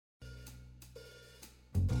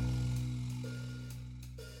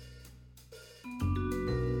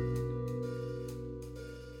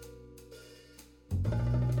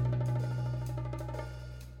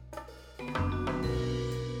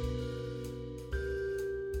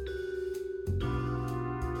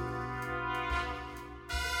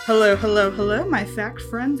Hello, hello, hello, my fact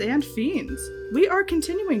friends and fiends. We are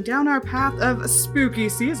continuing down our path of spooky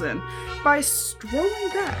season by strolling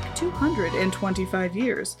back 225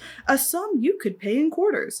 years, a sum you could pay in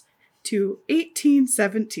quarters, to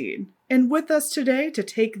 1817. And with us today to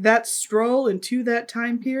take that stroll into that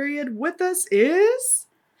time period with us is...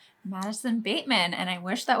 Madison Bateman, and I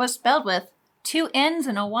wish that was spelled with 2 N's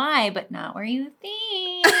and a Y, but not where you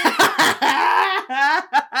think.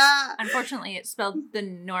 Unfortunately, it's spelled the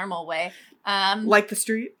normal way. Like the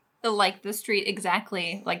street? Like the street,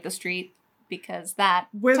 exactly. Like the street, because that...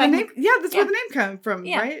 Where the name... Yeah, that's where the name comes from,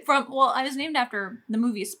 right? I was named after the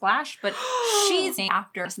movie Splash, but she's named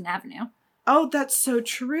after Madison Avenue. Oh, that's so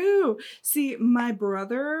true. See, my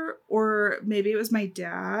brother, or maybe it was my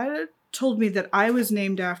dad, told me that I was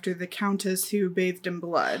named after the countess who bathed in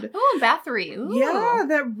blood. Ooh, Bathory. Ooh. Yeah,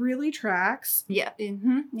 that really tracks. Yeah.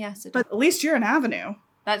 Mm-hmm. Yes, it does. But at least you're an Avenue.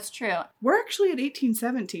 That's true. We're actually at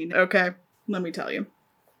 1817. Okay, let me tell you.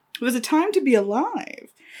 It was a time to be alive.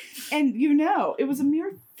 And you know, it was a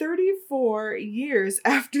mere 34 years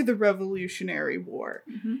after the Revolutionary War.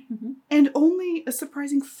 Mm-hmm, mm-hmm. And only a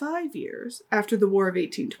surprising 5 years after the War of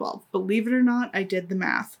 1812. Believe it or not, I did the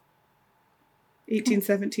math.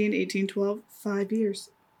 1817, 1812, 5 years.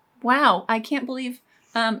 Wow, I can't believe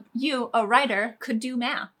you, a writer, could do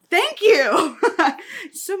math. Thank you!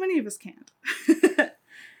 So many of us can't.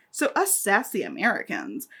 So us sassy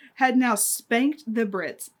Americans had now spanked the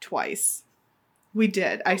Brits twice. We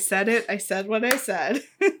did. I said it. I said what I said.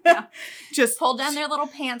 Yeah. Just pulled down their little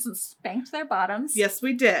pants and spanked their bottoms. Yes,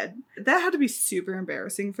 we did. That had to be super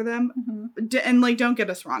embarrassing for them. Mm-hmm. And, don't get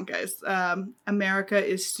us wrong, guys. America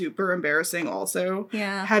is super embarrassing also.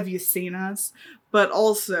 Yeah. Have you seen us? But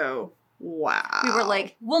also, wow. We were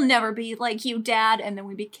like, we'll never be like you, Dad. And then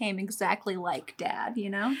we became exactly like Dad, you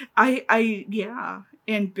know? Yeah.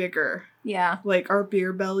 And bigger. Yeah. Like, our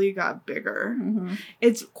beer belly got bigger. Mm-hmm.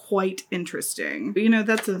 It's quite interesting. You know,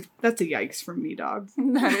 that's a yikes from me, dog.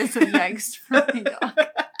 That is a yikes from me, dog.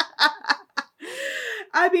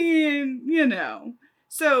 I mean, you know.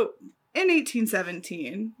 So, in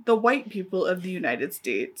 1817, the white people of the United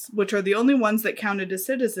States, which are the only ones that counted as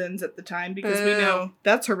citizens at the time, because we know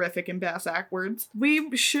that's horrific and backwards,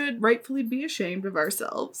 we should rightfully be ashamed of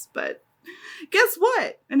ourselves, but... Guess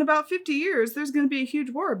what? In about 50 years, there's going to be a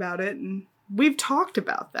huge war about it, and we've talked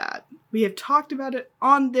about that. We have talked about it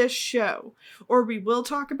on this show. Or we will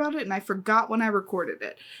talk about it, and I forgot when I recorded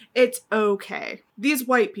it. It's okay. These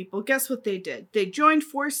white people, guess what they did? They joined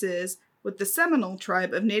forces with the Seminole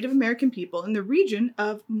tribe of Native American people in the region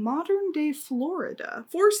of modern-day Florida,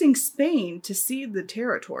 forcing Spain to cede the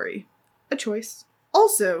territory. A choice.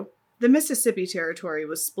 Also, the Mississippi Territory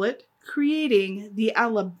was split, creating the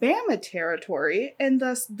Alabama Territory, and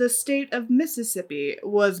thus the state of Mississippi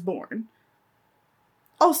was born.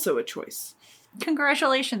 Also a choice.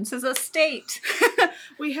 Congratulations, as a state.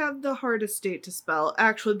 We have the hardest state to spell.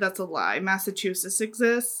 Actually, that's a lie. Massachusetts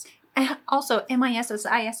exists. Also,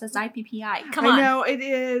 M-I-S-S-I-S-S-I-P-P-I. Come on. I know, it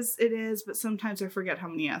is, but sometimes I forget how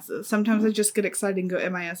many S's. Sometimes I just get excited and go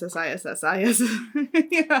M-I-S-S-I-S-S-I-S.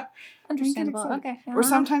 Yeah. Understandable, okay. Uh-huh. Or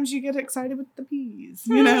sometimes you get excited with the P's,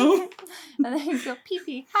 you know? And then you go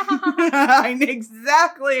pee-pee.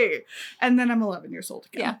 Exactly. And then I'm 11 years old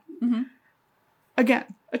again. Yeah. Mm-hmm. Again,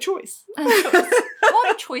 a choice. A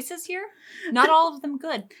lot of choices here. Not all of them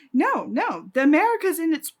good. No. The America's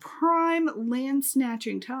in its prime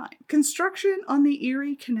land-snatching time. Construction on the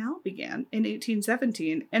Erie Canal began in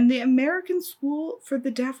 1817, and the American School for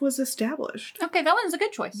the Deaf was established. Okay, that one's a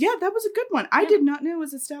good choice. Yeah, that was a good one. I did not know it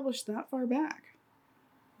was established that far back.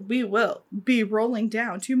 We will be rolling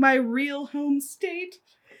down to my real home state,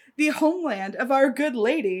 the homeland of our good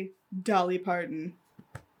lady, Dolly Parton.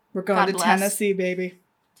 We're going to Tennessee, baby.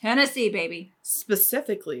 Tennessee, baby.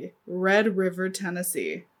 Specifically, Red River,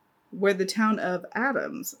 Tennessee, where the town of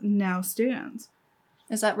Adams now stands.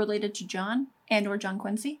 Is that related to John or John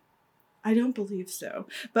Quincy? I don't believe so,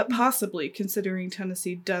 but possibly, considering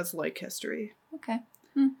Tennessee does like history. Okay.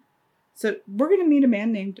 So we're going to meet a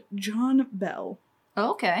man named John Bell.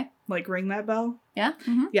 Oh, okay. Like, ring that bell? Yeah?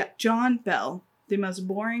 Mm-hmm. Yeah, John Bell. The most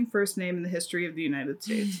boring first name in the history of the United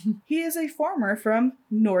States. He is a farmer from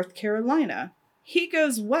North Carolina. He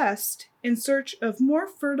goes west in search of more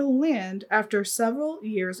fertile land after several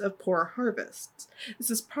years of poor harvests.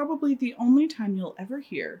 This is probably the only time you'll ever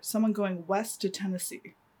hear someone going west to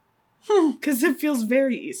Tennessee. Because it feels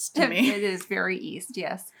very east to me. It is very east,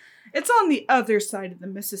 yes. It's on the other side of the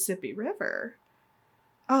Mississippi River.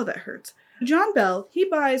 Oh, that hurts. John Bell, he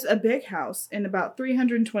buys a big house in about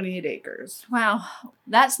 328 acres. Wow,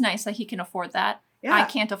 that's nice that he can afford that. Yeah. I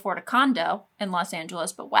can't afford a condo in Los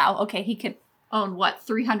Angeles, but wow, okay, he could own,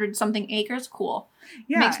 300 something acres? Cool.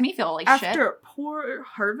 Yeah. Makes me feel like shit. After poor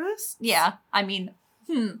harvest? Yeah. I mean,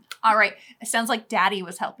 all right. It sounds like Daddy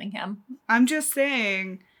was helping him. I'm just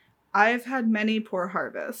saying, I've had many poor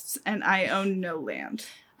harvests, and I own no land.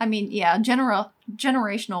 I mean, yeah,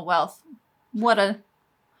 generational wealth. What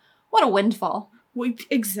a windfall. Well,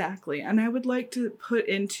 exactly. And I would like to put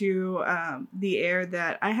into the air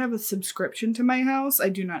that I have a subscription to my house. I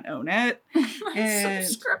do not own it. And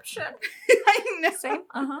Subscription. I know. Same.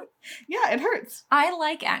 Yeah, it hurts. I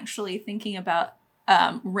like actually thinking about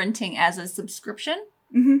renting as a subscription.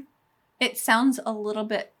 Mm-hmm. It sounds a little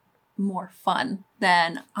bit more fun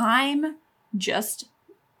than I'm just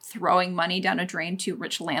throwing money down a drain to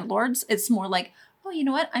rich landlords. It's more like, oh, you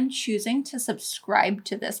know what? I'm choosing to subscribe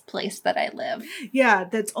to this place that I live. Yeah,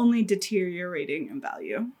 that's only deteriorating in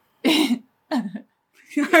value.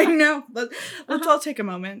 I know. Let's all take a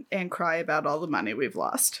moment and cry about all the money we've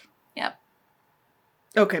lost. Yep.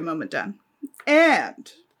 Okay, moment done.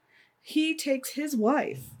 And he takes his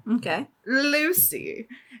wife, Okay. Lucy,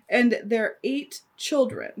 and their 8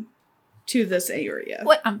 children to this area.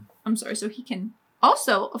 What? I'm sorry. So he can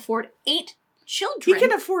also afford 8 children. He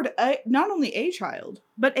can afford not only a child,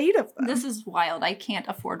 but 8 of them. This is wild. I can't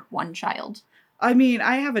afford 1 child. I mean,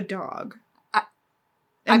 I have a dog.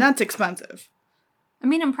 And that's expensive. I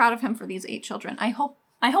mean, I'm proud of him for these 8 children. I hope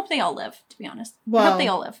they all live, to be honest. I Well, hope they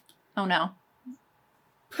all live. Oh, no.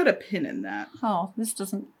 Put a pin in that. Oh, this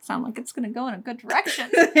doesn't sound like it's going to go in a good direction.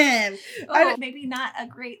 Maybe not a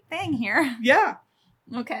great thing here. Yeah,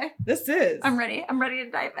 Okay. this is. I'm ready. I'm ready to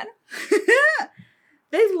dive in.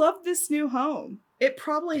 They love this new home. It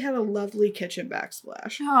probably had a lovely kitchen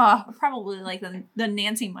backsplash. Oh, probably like the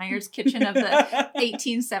Nancy Myers kitchen of the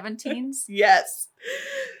 1817s. Yes.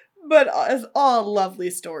 But as all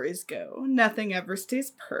lovely stories go, nothing ever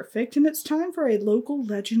stays perfect, and it's time for a local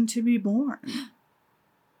legend to be born.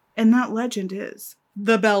 And that legend is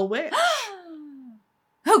the Bell Witch.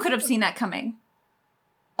 Who could have seen that coming?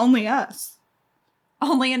 Only us.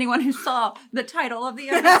 Only anyone who saw the title of the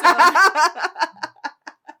episode.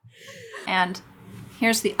 And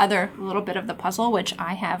here's the other little bit of the puzzle, which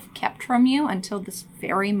I have kept from you until this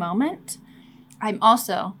very moment. I'm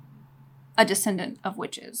also a descendant of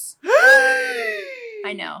witches.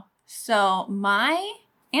 I know. So my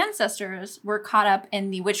ancestors were caught up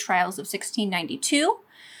in the witch trials of 1692.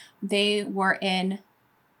 They were in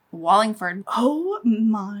Wallingford. Oh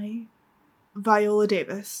my Viola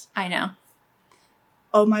Davis. I know.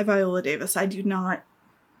 Oh my Viola Davis. I do not.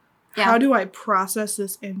 Yeah. How do I process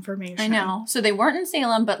this information? I know. So they weren't in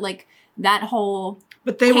Salem, but like that whole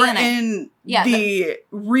But they were panic. in Yeah, the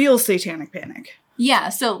real satanic panic. Yeah,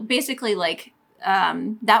 so basically, like,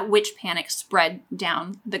 that witch panic spread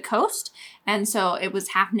down the coast, and so it was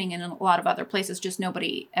happening in a lot of other places, just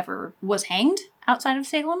nobody ever was hanged outside of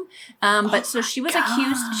Salem. But so she was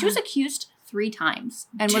accused 3 times,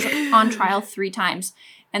 and was on trial 3 times,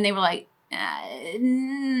 and they were like,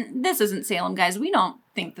 this isn't Salem, guys. We don't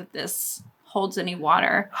think that this holds any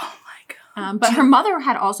water. Oh my God. But her mother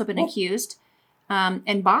had also been accused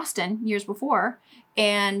in Boston years before,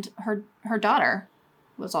 and her daughter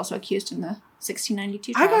was also accused in the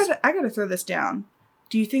 1692 trials. I gotta throw this down.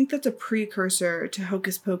 Do you think that's a precursor to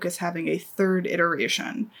Hocus Pocus having a 3rd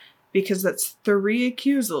iteration? Because that's 3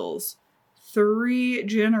 accusals, 3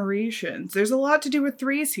 generations. There's a lot to do with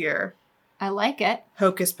 3s here. I like it.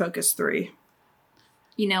 Hocus Pocus 3.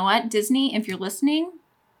 You know what, Disney, if you're listening,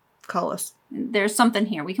 Call us. there's something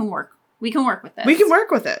here. We can work with this. We can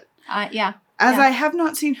work with it. Yeah. As Yeah. I have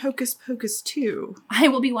not seen Hocus Pocus 2. I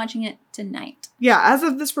will be watching it tonight. Yeah, as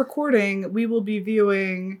of this recording, we will be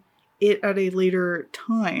viewing it at a later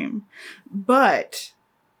time. But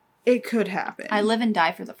it could happen. I live and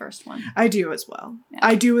die for the first one. I do as well. Yeah.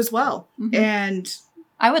 I do as well. Mhm. And,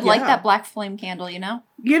 I would like Yeah. that black flame candle, you know?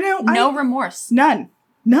 you know, No remorse. None.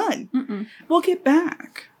 Mm-mm. We'll get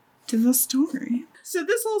back to the story. So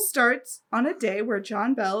this all starts on a day where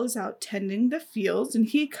John Bell is out tending the fields and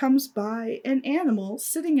he comes by an animal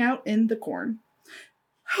sitting out in the corn.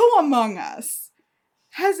 Who among us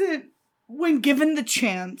hasn't, when given the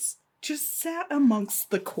chance, just sat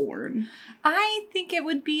amongst the corn? I think it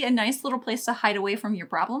would be a nice little place to hide away from your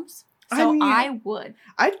problems. I So mean- I would.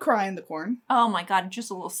 I'd cry in the corn. Oh my God,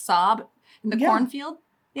 just a little sob in the Yeah. cornfield.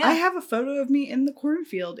 Yeah. I have a photo of me in the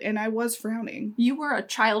cornfield and I was frowning. You were a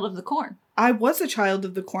child of the corn. I was a child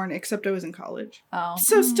of the corn, except I was in college. Oh.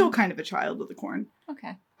 So still kind of a child of the corn.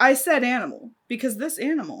 Okay. I said animal because this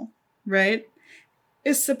animal, right,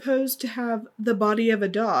 is supposed to have the body of a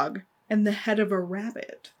dog and the head of a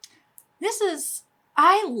rabbit.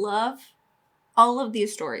 I love all of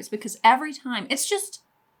these stories because every time, it's just,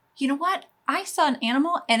 you know what? I saw an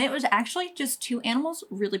animal, and it was actually just two animals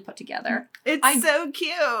really put together. It's so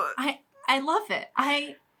cute. I love it.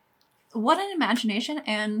 What an imagination,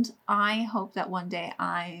 and I hope that one day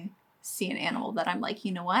I see an animal that I'm like,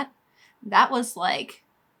 you know what? That was like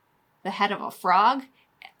the head of a frog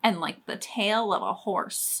and like the tail of a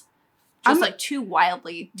horse. Just like two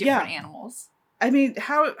wildly different animals. I mean,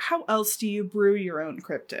 how else do you brew your own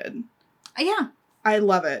cryptid? Yeah. I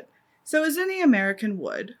love it. So as any American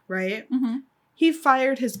would, right? Mm-hmm. He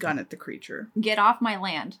fired his gun at the creature. Get off my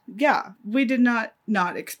land. Yeah, we did not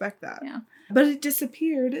expect that. Yeah. But it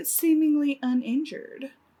disappeared seemingly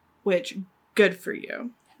uninjured, which, good for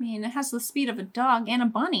you. I mean, it has the speed of a dog and a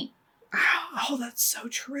bunny. Oh, that's so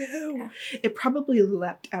true. Yeah. It probably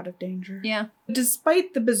leapt out of danger. Yeah.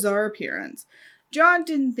 Despite the bizarre appearance, John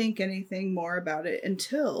didn't think anything more about it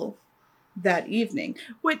until that evening,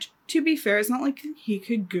 which, to be fair, it's not like he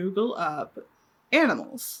could Google up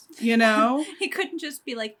animals, you know? He couldn't just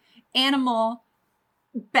be like, animal,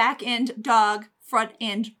 back end dog, front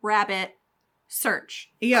end rabbit, search.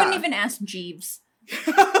 Yeah. Couldn't even ask Jeeves. He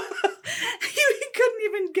couldn't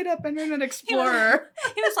even get up Internet Explorer.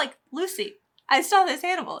 He was like, Lucy, I saw this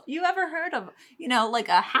animal. You ever heard of, like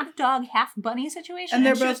a half dog, half bunny situation? And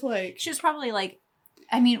they're both like... She was probably like,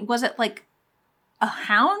 I mean, was it like a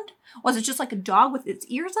hound? Was it just like a dog with its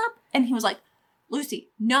ears up? And he was like, Lucy,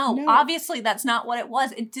 no, obviously that's not what it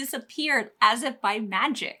was. It disappeared as if by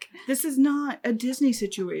magic. This is not a Disney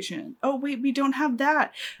situation. Oh, wait, we don't have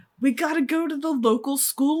that. We gotta go to the local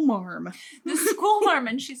school marm. The school marm,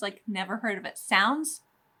 and she's like, never heard of it. Sounds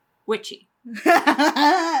witchy.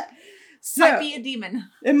 So, might be a demon.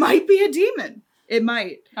 It might be a demon. It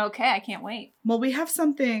might. Okay, I can't wait. Well, we have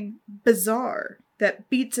something bizarre that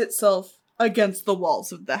beats itself against the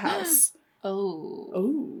walls of the house.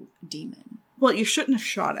 Oh. Demon. Well, you shouldn't have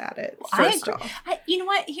shot at it, first off. You know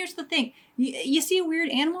what? Here's the thing. You see a weird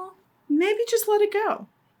animal? Maybe just let it go.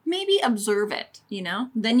 Maybe observe it,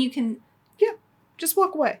 Then you can... Yeah, just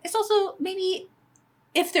walk away. It's also maybe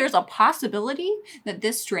if there's a possibility that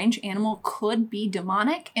this strange animal could be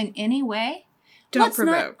demonic in any way... Don't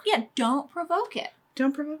provoke. Don't provoke it.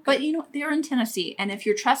 Don't provoke it. But, they're in Tennessee, and if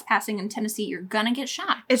you're trespassing in Tennessee, you're gonna get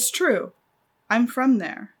shot. It's true. I'm from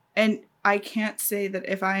there. And I can't say that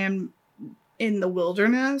if I am in the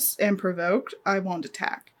wilderness and provoked, I won't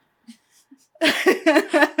attack.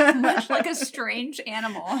 Much like a strange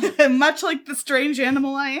animal. Much like the strange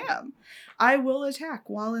animal I am. I will attack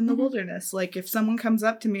while in the wilderness. Like, if someone comes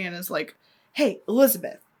up to me and is like, hey,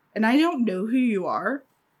 Elizabeth, and I don't know who you are,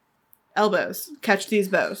 elbows. Catch these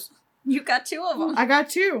bows. You got two of them. I got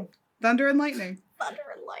two. Thunder and lightning. Thunder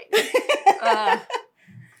and lightning.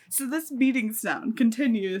 So this beating sound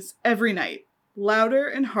continues every night. Louder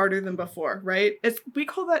and harder than before, right? We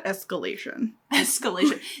call that escalation.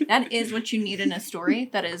 Escalation. That is what you need in a story.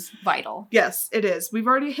 That is vital. Yes, it is. We've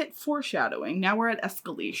already hit foreshadowing. Now we're at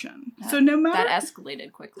escalation. So no matter... That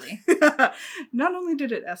escalated quickly. Not only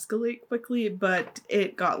did it escalate quickly, but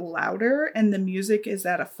it got louder and the music is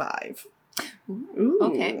at a 5. Ooh.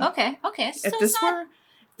 Okay. If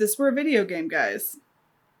this were a video game, guys,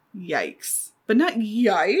 yikes. But not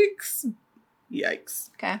yikes.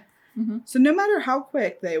 Yikes. Okay. Mm-hmm. So no matter how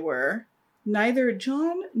quick they were, neither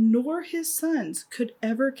John nor his sons could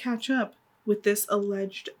ever catch up with this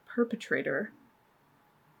alleged perpetrator.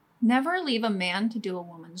 Never leave a man to do a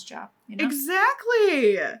woman's job.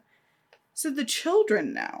 Exactly. So the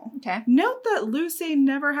children now. Okay. Note that Lucy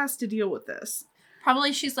never has to deal with this.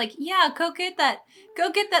 Probably she's like, yeah, go get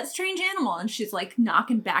that strange animal. And she's like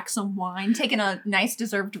knocking back some wine, taking a nice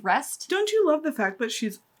deserved rest. Don't you love the fact that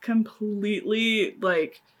she's completely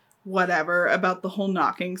like... whatever about the whole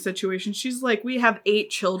knocking situation? She's like, we have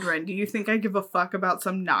 8 children. Do you think I give a fuck about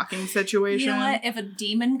some knocking situation? You know what? If a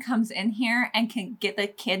demon comes in here and can get the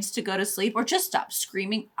kids to go to sleep or just stop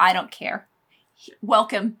screaming, I don't care.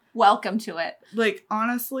 Welcome to it. Like,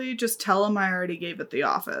 honestly, just tell them I already gave it the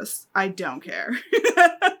office. I don't care.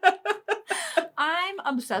 I'm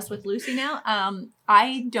obsessed with Lucy now.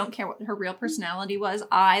 I don't care what her real personality was.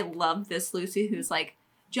 I love this Lucy who's like,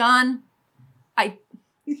 John,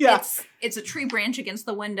 Yes. It's a tree branch against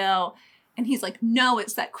the window. And he's like, no,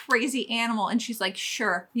 it's that crazy animal. And she's like,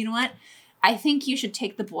 sure. You know what? I think you should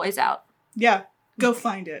take the boys out. Yeah. Go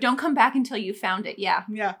find it. Don't come back until you found it. Yeah.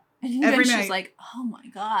 Yeah. And then she's like, oh my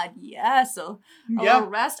God, yes. So a little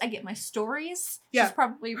rest. I get my stories. Yeah. She's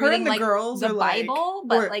probably reading like the Bible,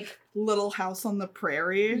 but like Little House on the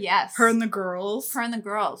Prairie. Yes. Her and the girls.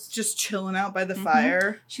 Just chilling out by the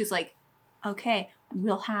fire. She's like, okay,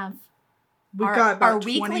 we'll have got about our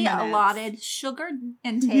weekly allotted sugar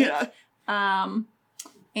intake. Yeah.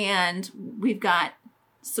 And we've got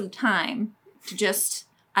some time to just,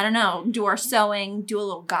 I don't know, do our sewing, do a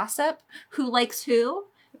little gossip. Who likes who?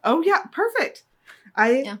 Oh, yeah. Perfect.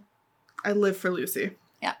 I live for Lucy.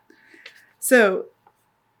 Yeah. So,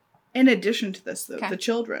 in addition to this, though, Okay. the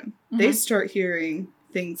children, they start hearing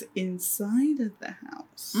things inside of the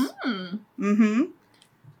house.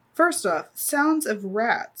 First off, sounds of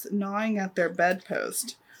rats gnawing at their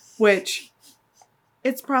bedpost, which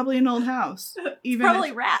it's probably an old house. Even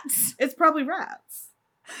Probably rats. It's probably rats.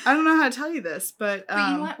 I don't know how to tell you this, but But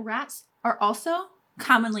you know what? Rats are also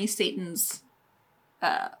commonly Satan's.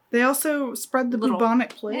 They also spread the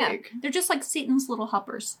bubonic plague. Yeah, they're just like Satan's little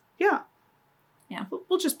helpers. Yeah. Yeah.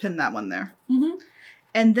 We'll just pin that one there. Mm-hmm.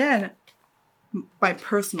 And then, my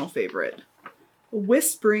personal favorite,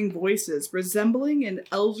 whispering voices resembling an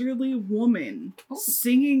elderly woman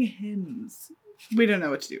singing hymns. We don't know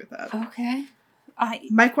what to do with that. Okay.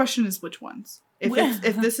 My question is which ones?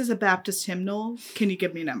 If this is a Baptist hymnal, can you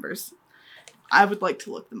give me numbers? I would like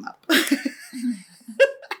to look them up.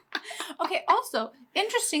 Okay, also,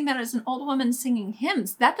 interesting that it's an old woman singing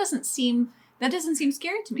hymns. That doesn't seem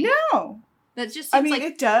scary to me. No. That just seems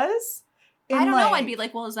it does. I don't know. I'd be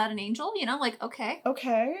like, well, is that an angel? You know, like, okay.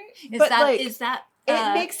 Okay. Is that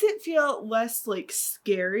it makes it feel less like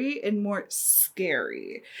scary and more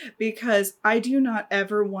scary, because I do not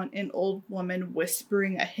ever want an old woman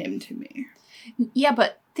whispering a hymn to me. Yeah,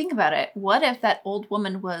 but think about it. What if that old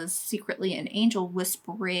woman was secretly an angel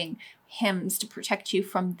whispering hymns to protect you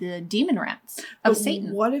from the demon rats of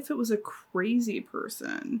Satan? What if it was a crazy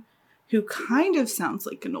person who kind of sounds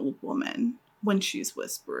like an old woman when she's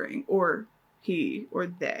whispering, or he or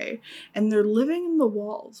they, and they're living in the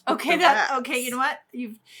walls with Okay, the rats. you know what?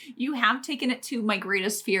 You have taken it to my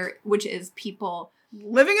greatest fear, which is people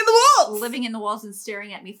living in the walls, living in the walls and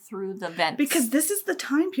staring at me through the vents. Because this is the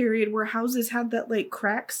time period where houses had that like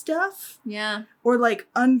crack stuff. Yeah. Or like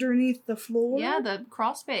underneath the floor. Yeah, the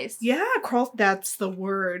crawl space. Yeah, crawl. That's the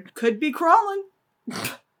word. Could be crawling.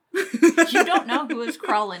 You don't know who is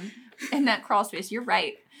crawling in that crawl space. You're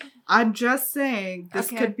right. I'm just saying this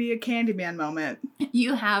Okay. could be a Candyman moment.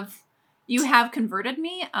 You have converted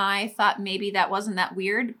me. I thought maybe that wasn't that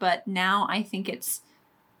weird, but now I think it's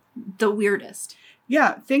the weirdest.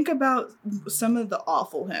 Yeah, think about some of the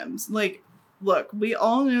awful hymns. Like, look, we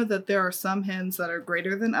all know that there are some hymns that are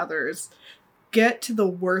greater than others. Get to the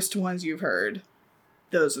worst ones you've heard.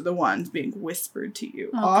 Those are the ones being whispered to you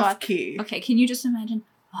off God. key. Okay, can you just imagine?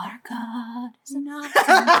 Our God is an awesome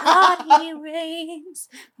God, He reigns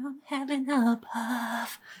from heaven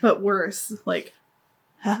above. But worse, like,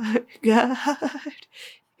 our God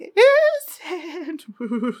is an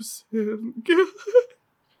awesome God.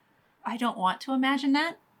 I don't want to imagine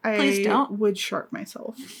that. I Please don't. would shark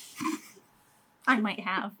myself. I might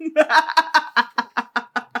have.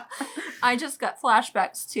 I just got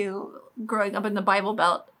flashbacks to growing up in the Bible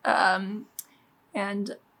Belt, and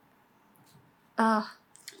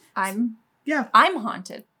I'm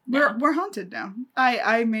haunted. now. We're haunted now.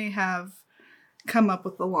 I may have come up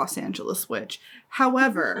with the Los Angeles witch.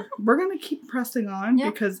 However, we're gonna keep pressing on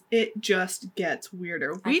because it just gets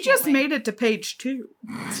weirder. We can't just wait. made it to page 2.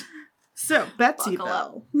 So Betsy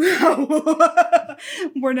Buckle Bell.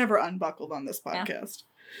 We're never unbuckled on this podcast.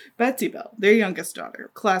 Betsy Bell, their youngest daughter,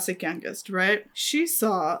 classic youngest, right? She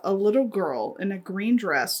saw a little girl in a green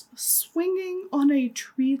dress swinging on a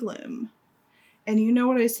tree limb. And you know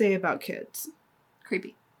what I say about kids?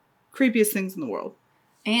 Creepy. Creepiest things in the world.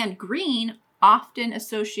 And green, often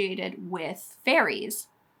associated with fairies.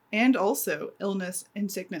 And also illness and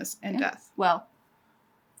sickness and death. Well,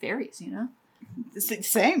 fairies, you know?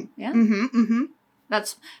 Same. Yeah. Mm-hmm.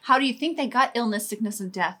 That's, how do you think they got illness, sickness,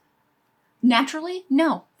 and death? Naturally?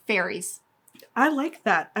 No. Fairies. I like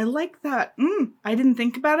that. I didn't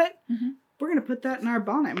think about it. Mm-hmm. We're going to put that in our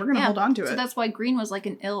bonnet. We're going to hold on to it. So that's why green was like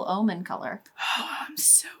an ill omen color. Oh, I'm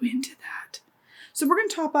so into that. So we're going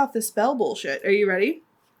to top off the spell bullshit. Are you ready?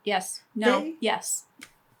 Yes. No. Yes.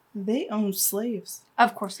 They owned slaves.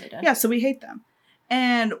 Of course they did. Yeah, so we hate them.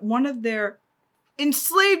 And one of their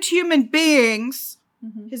enslaved human beings,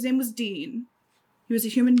 his name was Dean. He was a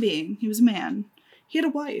human being. He was a man. He had a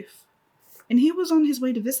wife. And he was on his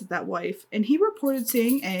way to visit that wife. And he reported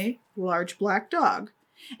seeing a large black dog.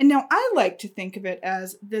 And now I like to think of it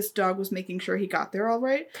as this dog was making sure he got there all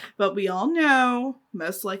right. But we all know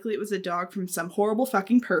most likely it was a dog from some horrible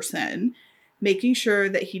fucking person making sure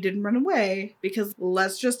that he didn't run away, because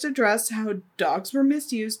let's just address how dogs were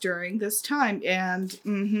misused during this time. And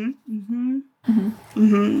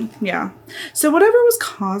yeah. So whatever was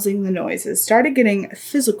causing the noises started getting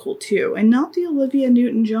physical too, and not the Olivia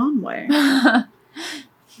Newton-John way.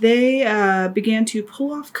 They began to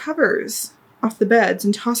pull off covers off the beds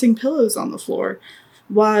and tossing pillows on the floor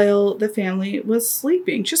while the family was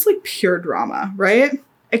sleeping. Just like pure drama, right?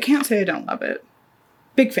 I can't say I don't love it.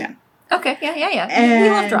 Big fan. Okay, yeah. And, we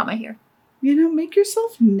love drama here. Make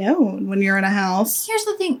yourself known when you're in a house. Here's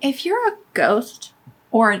the thing. If you're a ghost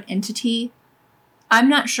or an entity, I'm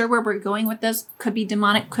not sure where we're going with this. Could be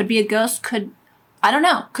demonic, could be a ghost, I don't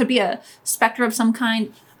know. Could be a specter of some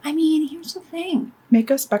kind. I mean, here's the thing. Make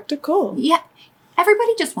a spectacle. Yeah.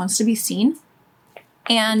 Everybody just wants to be seen.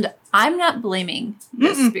 And I'm not blaming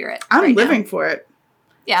the spirit. I'm living for it.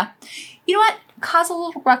 Yeah. You know what? Cause a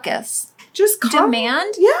little ruckus. Just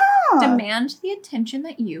demand. Yeah. Demand the attention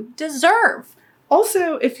that you deserve.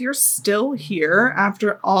 Also, if you're still here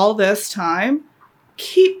after all this time,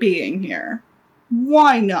 keep being here.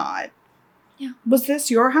 Why not? Yeah. Was this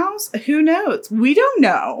your house? Who knows? We don't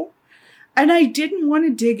know. And I didn't want to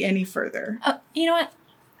dig any further. You know what?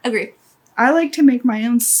 Agree. I like to make my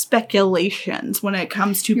own speculations when it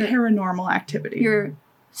comes to paranormal activity. Your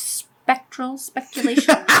spectral speculations.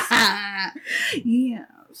 Yes.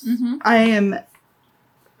 Mm-hmm.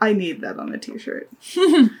 I need that on a t-shirt.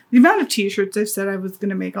 The amount of t-shirts I've said I was going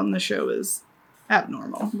to make on the show is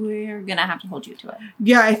abnormal. We're going to have to hold you to it.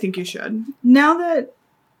 Yeah, I think you should. Now that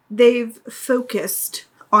they've focused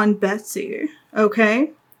on Betsy,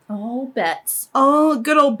 okay? All bets. Oh,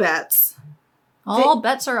 good old Bets. All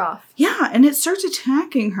bets are off. Yeah, and it starts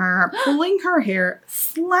attacking her, pulling her hair,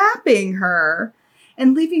 slapping her,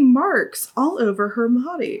 and leaving marks all over her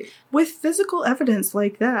body. With physical evidence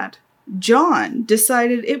like that, John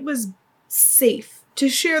decided it was safe to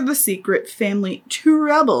share the secret family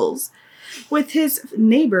troubles with his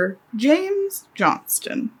neighbor, James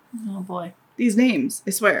Johnston. Oh, boy. These names, I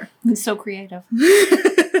swear. He's so creative.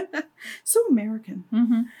 So American.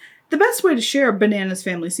 Mm-hmm. The best way to share Banana's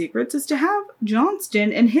family secrets is to have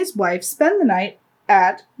Johnston and his wife spend the night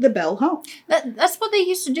at the Bell home. That's what they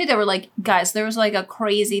used to do. They were like, guys, there was like a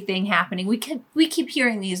crazy thing happening. We keep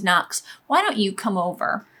hearing these knocks. Why don't you come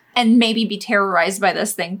over and maybe be terrorized by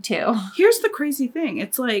this thing too? Here's the crazy thing.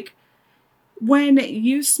 It's like when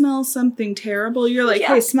you smell something terrible, you're like,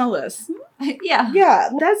 hey, smell this. Yeah. Yeah,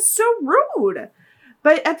 that's so rude.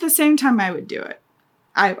 But at the same time, I would do it.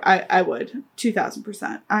 I would.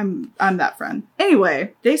 2,000%. I'm that friend.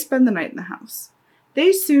 Anyway, they spend the night in the house.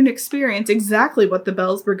 They soon experience exactly what the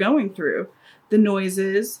Bells were going through. The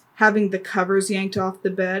noises, having the covers yanked off the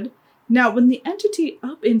bed. Now, when the entity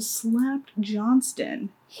up and slapped Johnston,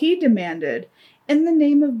 he demanded, in the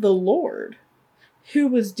name of the Lord, who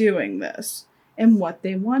was doing this and what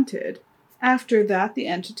they wanted. After that, the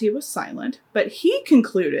entity was silent, but he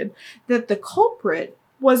concluded that the culprit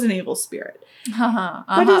was an evil spirit.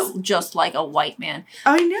 Just like a white man.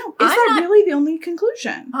 I know. Is that really the only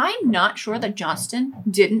conclusion? I'm not sure that Johnston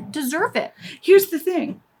didn't deserve it. Here's the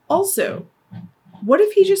thing. Also, what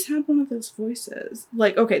if he just had one of those voices?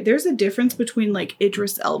 Like, okay, there's a difference between like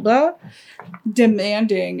Idris Elba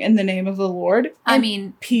demanding in the name of the Lord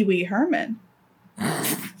and Pee Wee Herman.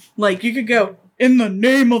 Like, you could go, in the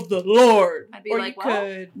name of the Lord. I'd be like,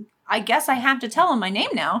 well, I guess I have to tell him my name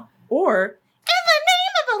now. Or, in the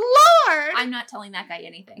name of the Lord. I'm not telling that guy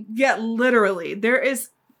anything. Yeah, literally. There is,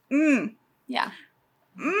 Yeah.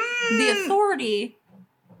 The authority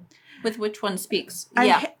with which one speaks.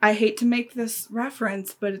 Yeah. I hate to make this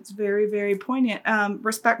reference, but it's very, very poignant.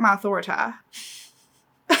 Respect my authority. I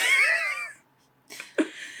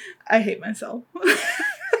hate myself.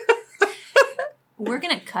 We're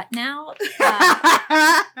going to cut now.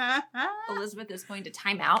 Elizabeth is going to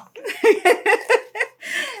time out.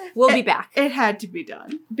 We'll be back. It had to be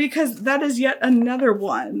done. Because that is yet another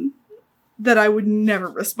one that I would never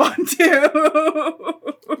respond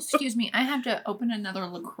to. Excuse me, I have to open another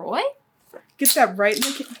LaCroix? Get that right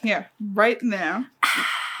in right in there.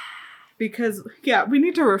 Because, yeah, we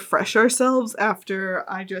need to refresh ourselves after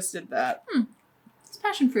I just did that. It's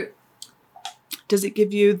passion fruit. Does it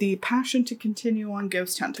give you the passion to continue on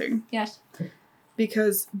ghost hunting? Yes.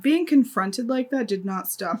 Because being confronted like that did not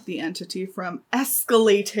stop the entity from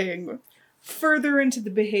escalating further into the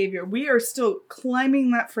behavior. We are still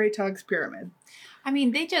climbing that Freytag's pyramid. I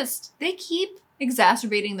mean, they keep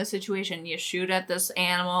exacerbating the situation. You shoot at this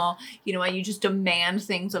animal. You know what? You just demand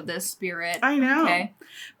things of this spirit. I know. Okay.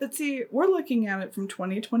 But see, we're looking at it from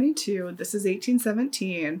 2022. This is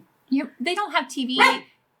 1817. They don't have TV.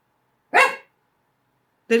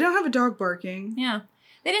 They don't have a dog barking. Yeah.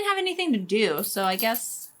 They didn't have anything to do, so I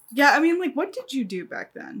guess... Yeah, I mean, like, what did you do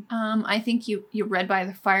back then? I think you read by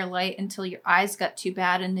the firelight until your eyes got too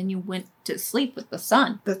bad, and then you went to sleep with the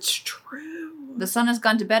sun. That's true. The sun has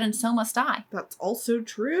gone to bed and so must I. That's also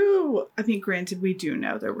true. I mean, granted, we do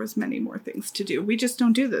know there was many more things to do. We just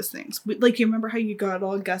don't do those things. Like, you remember how you got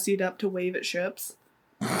all gussied up to wave at ships?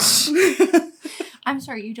 I'm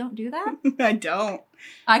sorry, you don't do that? I don't.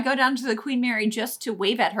 I go down to the Queen Mary just to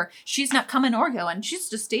wave at her. She's not coming or going. She's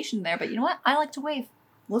just stationed there. But you know what? I like to wave.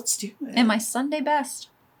 Let's do it. In my Sunday best.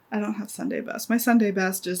 I don't have Sunday best. My Sunday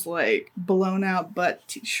best is like blown out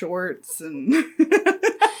butt shorts and...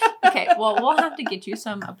 Okay, well, we'll have to get you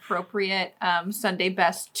some appropriate Sunday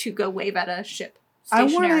best to go wave at a ship.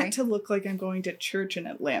 Stationary. I want it to look like I'm going to church in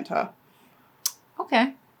Atlanta.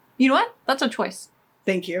 Okay. You know what? That's a choice.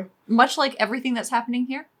 Thank you. Much like everything that's happening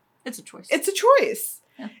here, it's a choice. It's a choice.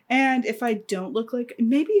 Yeah. And if I don't look like...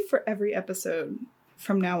 Maybe for every episode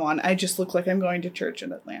from now on, I just look like I'm going to church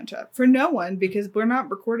in Atlanta. For no one, because we're not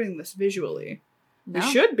recording this visually. No. We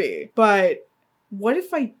should be. But what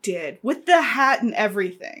if I did? With the hat and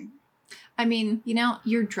everything. I mean, you know,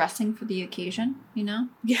 you're dressing for the occasion, you know?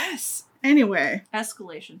 Yes. Anyway.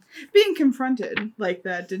 Escalation. Being confronted like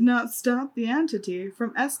that did not stop the entity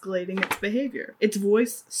from escalating its behavior. Its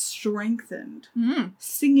voice strengthened.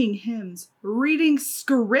 Singing hymns, reading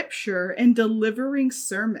scripture, and delivering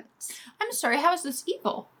sermons. I'm sorry, how is this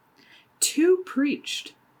evil? 2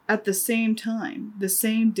 preached at the same time, the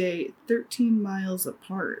same day, 13 miles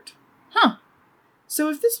apart. Huh. So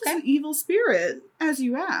if this was an evil spirit, as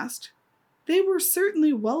you asked, they were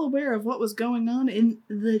certainly well aware of what was going on in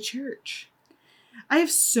the church. I have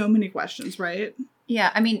so many questions, right?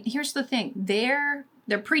 Yeah, I mean, here's the thing. They're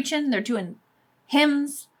preaching, they're doing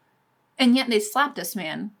hymns, and yet they slapped this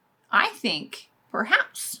man. I think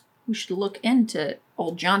perhaps we should look into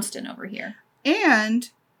old Johnston over here. And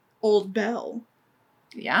old Bell.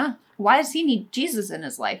 Yeah. Why does he need Jesus in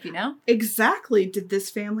his life, you know? Exactly. Did this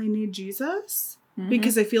family need Jesus?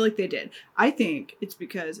 Because I feel like they did. I think it's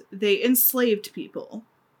because they enslaved people.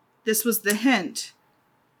 This was the hint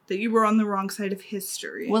that you were on the wrong side of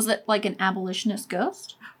history. Was it like an abolitionist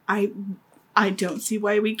ghost? I don't see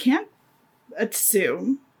why we can't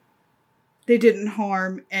assume they didn't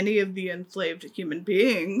harm any of the enslaved human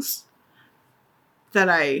beings that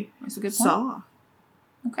I That's a good point. saw.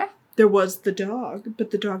 Okay. There was the dog,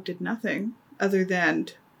 but the dog did nothing other than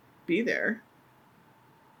be there.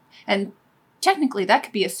 And technically, that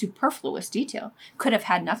could be a superfluous detail. Could have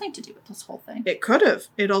had nothing to do with this whole thing. It could have.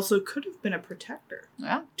 It also could have been a protector.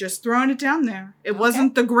 Yeah. Just throwing it down there. It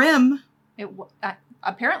wasn't the Grim.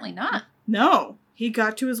 Apparently not. No. He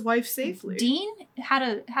got to his wife safely. Dean had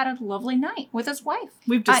a lovely night with his wife.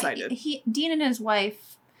 We've decided. Dean and his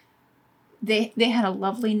wife, they had a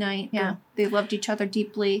lovely night. Yeah. They loved each other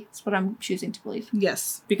deeply. That's what I'm choosing to believe.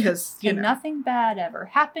 Yes, because, you know. Nothing bad ever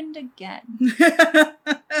happened again.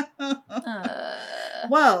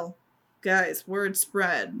 Well, guys, word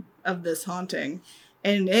spread of this haunting,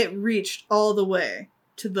 and it reached all the way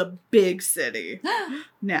to the big city,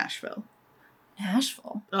 Nashville.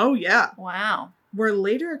 Nashville? Oh, yeah. Wow. Where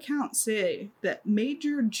later accounts say that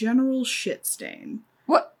Major General Shitstain,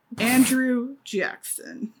 what? Andrew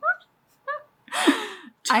Jackson.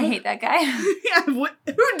 I hate that guy. Yeah,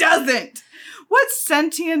 who doesn't? What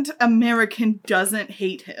sentient American doesn't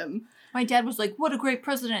hate him? My dad was like, what a great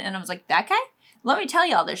president. And I was like, that guy? Let me tell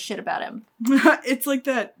you all this shit about him. It's like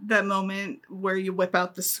that moment where you whip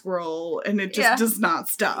out the scroll and it just does not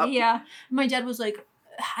stop. Yeah. My dad was like,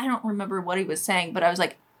 I don't remember what he was saying, but I was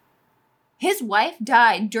like, his wife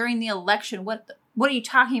died during the election. What are you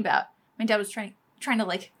talking about? My dad was trying to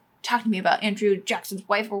like talk to me about Andrew Jackson's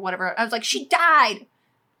wife or whatever. I was like, she died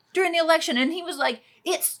during the election. And he was like,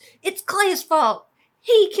 it's Clay's fault.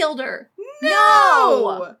 He killed her.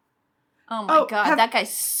 No! Oh my God, that guy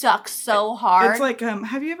sucks so hard. It's like,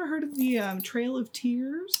 have you ever heard of the Trail of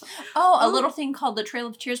Tears? Oh, a little thing called the Trail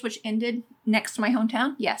of Tears, which ended next to my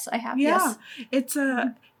hometown? Yes, I have. Yeah. Yes. It's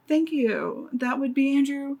thank you. That would be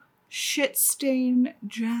Andrew Shitstain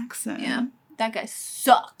Jackson. Yeah, that guy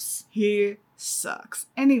sucks. He sucks.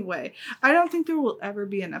 Anyway, I don't think there will ever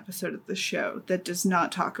be an episode of the show that does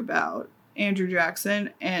not talk about Andrew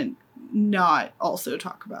Jackson and not also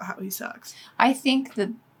talk about how he sucks. I think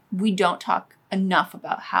that we don't talk enough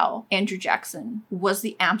about how Andrew Jackson was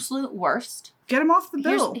the absolute worst. Get him off the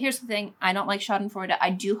bill. Here's the thing. I don't like Schadenfreude. I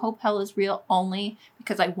do hope hell is real only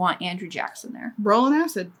because I want Andrew Jackson there. Rolling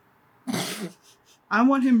acid. I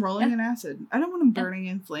want him rolling in acid. I don't want him burning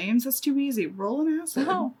in flames. That's too easy. Roll in acid.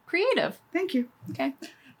 Oh, creative. Thank you. Okay.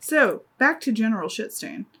 So, back to General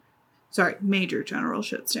Shitstain. Sorry, Major General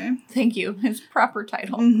Shitstain. Thank you. His proper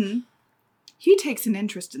title. Mm-hmm. He takes an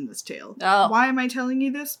interest in this tale. Oh. Why am I telling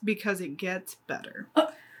you this? Because it gets better.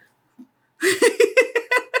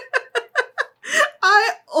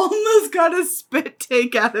 I almost got a spit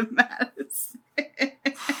take out of Madison.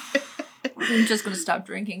 I'm just going to stop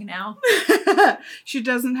drinking now. She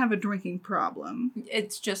doesn't have a drinking problem.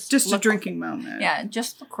 It's just a drinking moment. Yeah,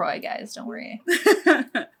 just LaCroix, guys. Don't worry.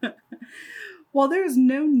 While there is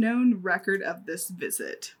no known record of this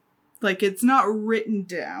visit, like it's not written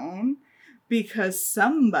down because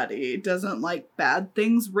somebody doesn't like bad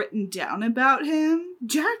things written down about him,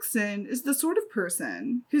 Jackson is the sort of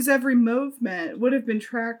person whose every movement would have been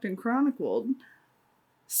tracked and chronicled.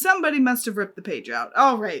 Somebody must have ripped the page out.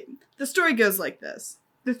 All right, the story goes like this.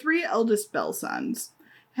 The 3 eldest Bell sons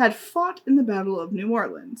had fought in the Battle of New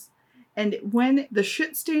Orleans, and when the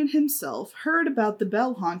shitstain himself heard about the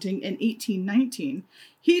Bell haunting in 1819,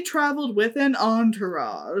 he traveled with an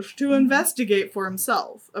entourage to investigate for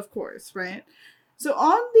himself, of course, right? So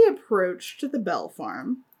on the approach to the Bell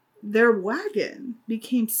farm, their wagon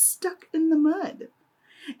became stuck in the mud.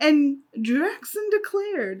 And Jackson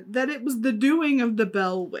declared that it was the doing of the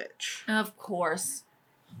Bell Witch. Of course.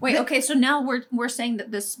 Wait, okay, so now we're saying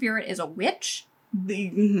that this spirit is a witch?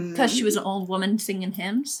 Because she was an old woman singing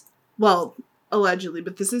hymns? Well, allegedly,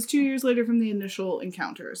 but this is 2 years later from the initial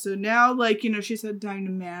encounter. So now, like, she said time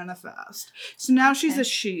to manifest. So now she's a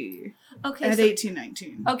she. Okay. At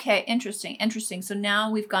 1819. Okay, interesting. So now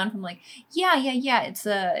we've gone from like, yeah, it's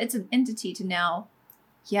an entity to now,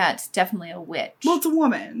 yeah, it's definitely a witch. Well, it's a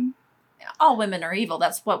woman. All women are evil.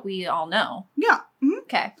 That's what we all know. Yeah. Mm-hmm.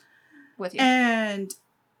 Okay. With you. And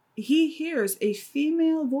he hears a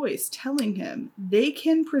female voice telling him they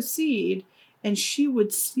can proceed and she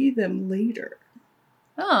would see them later.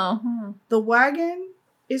 Oh. The wagon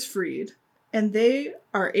is freed and they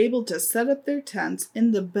are able to set up their tents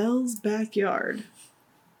in the Bell's backyard.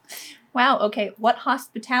 Wow, okay. What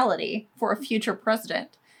hospitality for a future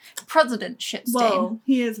president. President Shitstain. Well,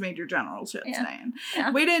 he is Major General Shitstain.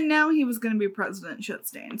 Yeah. We didn't know he was going to be President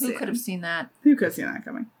Shitstain. Who could have seen that? Who could have seen that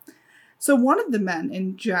coming? So one of the men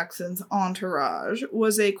in Jackson's entourage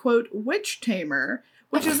was a, quote, witch tamer,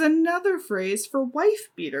 which is another phrase for wife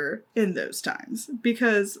beater in those times.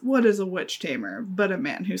 Because what is a witch tamer but a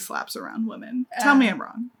man who slaps around women? Tell me I'm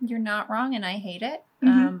wrong. You're not wrong, and I hate it.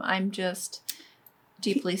 Mm-hmm. I'm just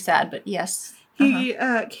deeply sad, but yes. He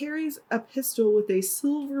carries a pistol with a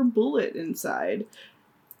silver bullet inside.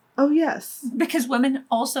 Oh, yes. Because women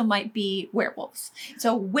also might be werewolves.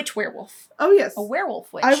 So, which werewolf? Oh, yes. A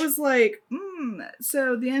werewolf witch. I was like,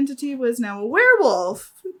 so the entity was now a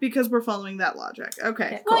werewolf because we're following that logic.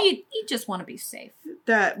 Okay, cool. Well, you just want to be safe.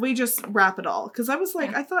 That we just wrap it all. Because I was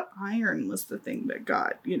like, I thought iron was the thing that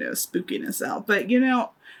got, spookiness out. But,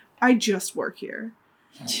 I just work here.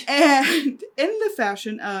 And in the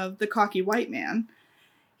fashion of the cocky white man,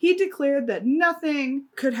 he declared that nothing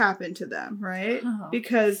could happen to them, right? Oh,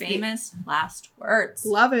 because famous last words.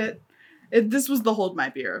 Love it. This was the hold my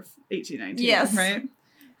beer of 1819, yes. Right?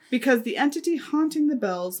 Because the entity haunting the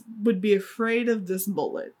Bells would be afraid of this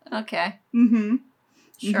bullet. Okay. Mm-hmm.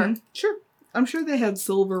 Sure. Mm-hmm. Sure. I'm sure they had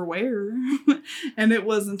silverware, and it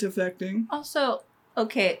wasn't affecting. Also,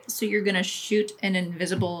 okay, so you're gonna shoot an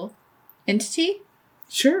invisible entity?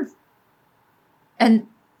 Sure. And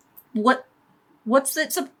what's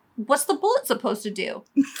the bullet supposed to do?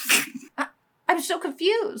 I'm so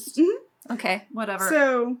confused. Mm-hmm. Okay, whatever.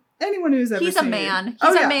 So anyone who's ever he's seen a man.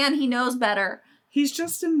 He's a man. He knows better. He's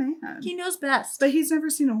just a man. He knows best. But he's never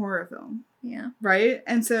seen a horror film. Yeah. Right?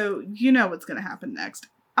 And so you know what's going to happen next.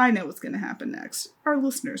 I know what's going to happen next. Our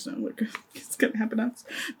listeners know what's going to happen next.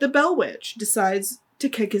 The Bell Witch decides to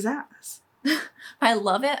kick his ass. I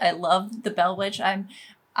love it. I love the Bell Witch. I'm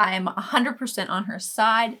 100% on her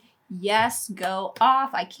side. Yes, go off.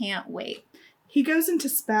 I can't wait. He goes into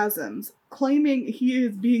spasms, claiming he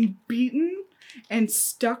is being beaten and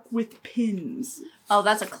stuck with pins. Oh,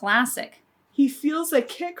 that's a classic. He feels a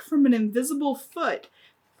kick from an invisible foot,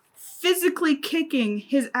 physically kicking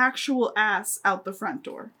his actual ass out the front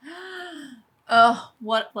door. Oh,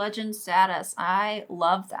 what legend status. I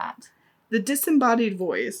love that. The disembodied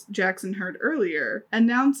voice Jackson heard earlier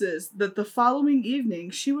announces that the following evening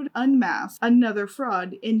she would unmask another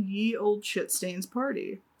fraud in Ye Old Shitstain's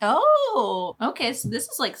party. Oh, okay, so this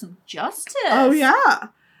is like some justice. Oh, yeah.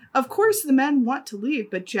 Of course, the men want to leave,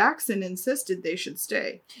 but Jackson insisted they should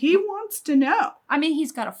stay. He wants to know. I mean,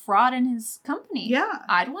 he's got a fraud in his company. Yeah.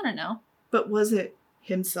 I'd want to know. But was it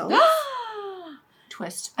himself?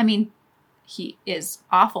 Twist. I mean, he is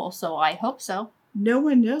awful, so I hope so. No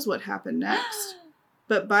one knows what happened next.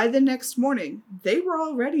 But by the next morning, they were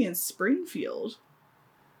already in Springfield,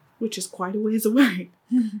 which is quite a ways away.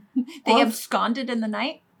 They absconded in the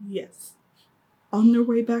night? Yes. On their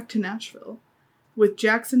way back to Nashville, with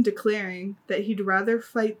Jackson declaring that he'd rather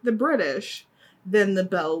fight the British than the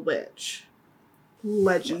Bell Witch.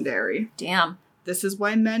 Legendary. Damn. This is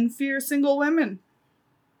why men fear single women.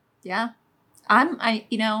 Yeah.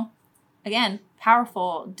 Again,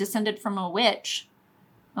 powerful, descended from a witch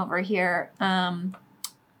over here.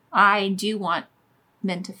 I do want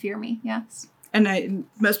men to fear me, yes. And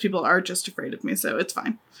most people are just afraid of me, so it's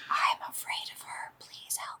fine. I'm afraid of her.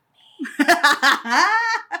 Please help me.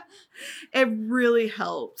 It really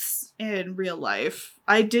helps in real life.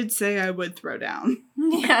 I did say I would throw down.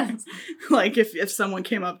 Yes. Like if someone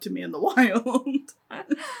came up to me in the wild.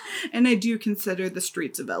 And I do consider the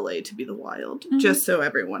streets of LA to be the wild, just so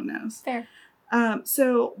everyone knows. Fair.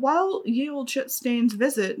 So while ye olde shit stain's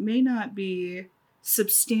visit may not be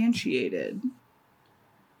substantiated,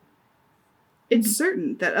 it's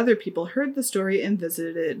certain that other people heard the story and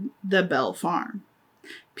visited the Bell Farm.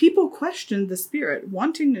 People questioned the spirit,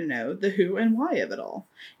 wanting to know the who and why of it all.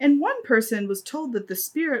 And one person was told that the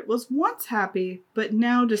spirit was once happy, but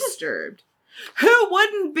now disturbed. Who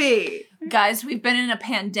wouldn't be? Guys, we've been in a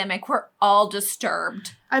pandemic. We're all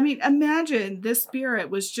disturbed. I mean, imagine this spirit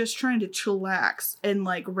was just trying to chillax and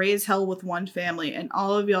like raise hell with one family, and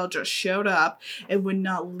all of y'all just showed up and would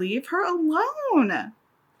not leave her alone.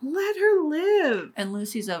 Let her live. And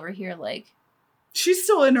Lucy's over here like... She's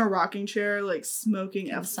still in her rocking chair, like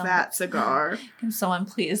smoking a fat cigar. Can someone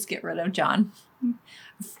please get rid of John?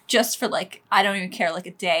 Just for like, I don't even care, like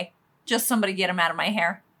a day. Just somebody get him out of my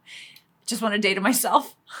hair. Just want a day to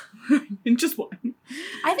myself. Just one.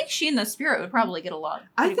 I think she and the spirit would probably get along.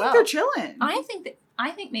 I think they're chilling. I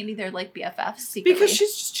think maybe they're like BFFs secretly. Because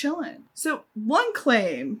she's just chilling. So one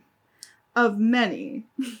claim of many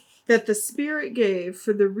that the spirit gave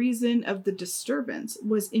for the reason of the disturbance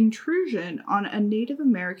was intrusion on a Native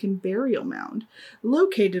American burial mound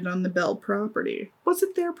located on the Bell property. Was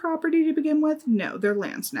it their property to begin with? No, they're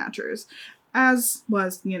land snatchers. As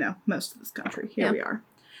was, most of this country. Here we are.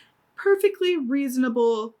 Perfectly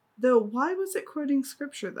reasonable, though why was it quoting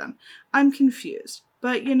scripture then? I'm confused.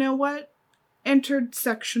 But you know what?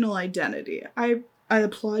 Intersectional identity. I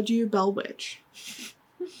applaud you, Bell Witch.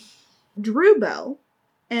 Drew Bell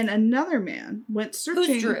and another man went searching.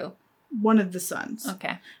 Who's Drew? One of the sons.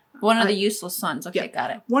 Okay. One of the useless sons. Okay, got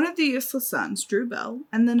it. One of the useless sons, Drew Bell,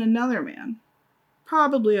 and then another man,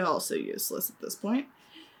 probably also useless at this point.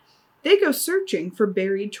 They go searching for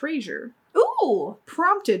buried treasure. Ooh!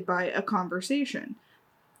 Prompted by a conversation.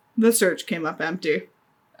 The search came up empty.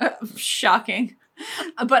 Shocking.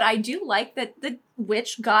 But I do like that the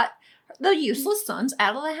witch got the useless sons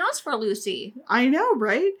out of the house for Lucy. I know,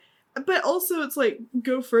 right? But also it's like,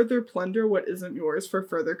 go further plunder what isn't yours for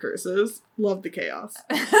further curses. Love the chaos.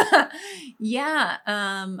 Yeah.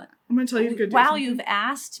 I'm going to tell you to go do Wow, something. you've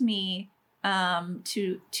asked me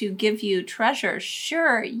to give you treasure.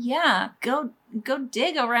 Sure, yeah. Go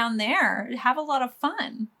dig around there. Have a lot of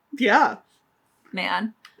fun. Yeah.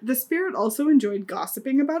 Man. The spirit also enjoyed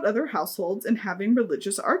gossiping about other households and having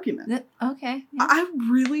religious arguments. Okay. Yeah. I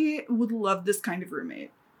really would love this kind of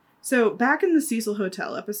roommate. So back in the Cecil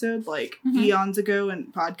Hotel episode, like eons ago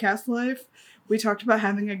in podcast life, we talked about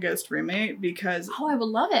having a ghost roommate because... Oh, I would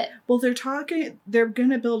love it. Well, they're going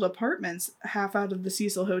to build apartments half out of the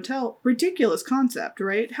Cecil Hotel. Ridiculous concept,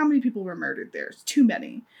 right? How many people were murdered there? It's too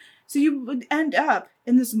many. So you would end up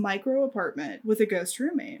in this micro apartment with a ghost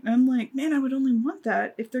roommate. And I'm like, man, I would only want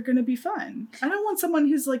that if they're going to be fun. I don't want someone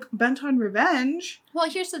who's like bent on revenge. Well,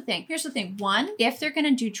 here's the thing. One, if they're going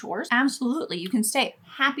to do chores, absolutely, you can stay.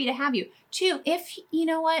 Happy to have you. Two, if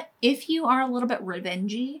you are a little bit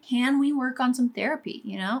revengey, can we work on some therapy?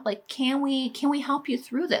 Like, can we help you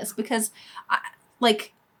through this? Because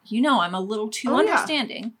I'm a little too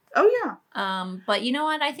understanding. Yeah. Oh, yeah. But you know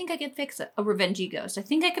what? I think I could fix it. A revengey ghost. I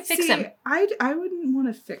think I could fix him. I wouldn't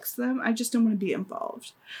want to fix them. I just don't want to be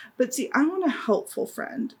involved. But see, I want a helpful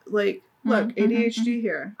friend. Like, look, ADHD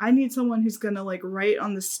here. I need someone who's going to, like, write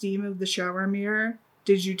on the steam of the shower mirror,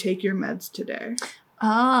 did you take your meds today?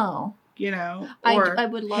 Oh. Or, I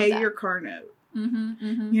would love hey, that. your car note.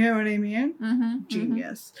 Mm-hmm. You know what I mean? Mm-hmm.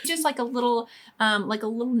 Genius. Just like a little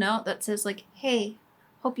note that says, like, hey,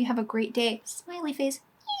 hope you have a great day. Smiley face.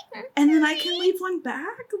 And then I can leave one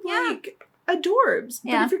back, like, adorbs.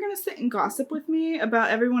 Yeah. But if you're going to sit and gossip with me about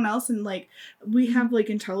everyone else and, like, we have, like,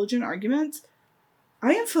 intelligent arguments,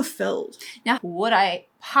 I am fulfilled. Now, would I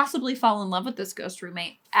possibly fall in love with this ghost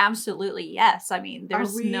roommate? Absolutely, yes. I mean,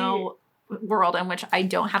 there's no world in which I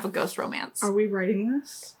don't have a ghost romance. Are we writing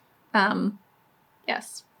this?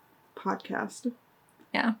 Yes. Podcast.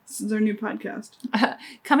 Yeah. This is our new podcast.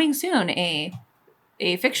 Coming soon, a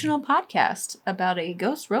fictional podcast about a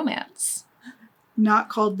ghost romance. Not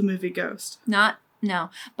called The Movie Ghost. Not No.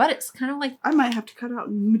 But it's kind of like... I might have to cut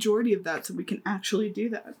out majority of that so we can actually do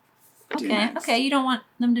that. Okay. You don't want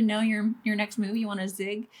them to know your next move. You want to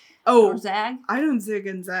zig or zag? I don't zig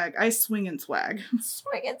and zag. I swing and swag.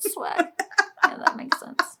 Swing and swag. Yeah, that makes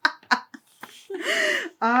sense.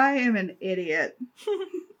 I am an idiot.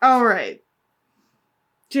 All right.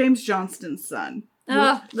 James Johnston's son.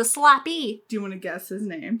 Ugh, the slappy. Do you want to guess his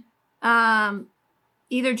name?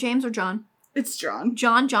 Either James or John. It's John.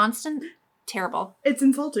 John Johnston? Terrible. It's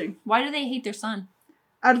insulting. Why do they hate their son?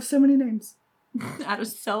 Out of so many names. Out of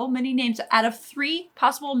so many names. Out of 3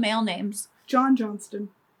 possible male names. John Johnston.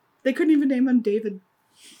 They couldn't even name him David.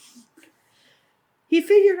 He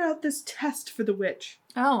figured out this test for the witch.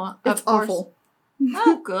 Oh, it's awful.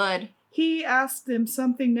 Oh, good. He asked them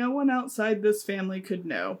something no one outside this family could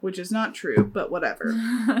know, which is not true, but whatever.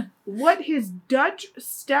 What his Dutch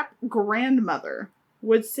step-grandmother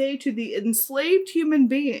would say to the enslaved human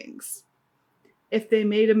beings if they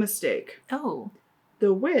made a mistake. Oh.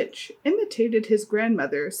 The witch imitated his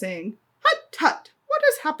grandmother, saying, "Hut, tut, what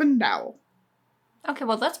has happened now?" Okay,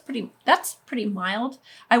 well, that's pretty mild.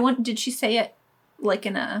 Did she say it like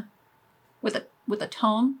in with a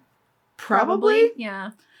tone? Probably.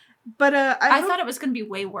 Yeah. But I thought it was going to be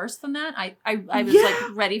way worse than that. I was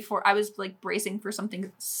like ready for, I was like bracing for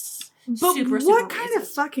something super what kind of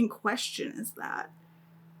fucking question is that?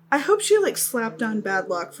 I hope she like slapped on bad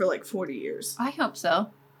luck for like 40 years. I hope so.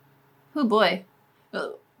 Oh boy.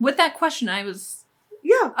 With that question, I was...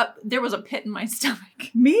 Yeah. There was a pit in my stomach.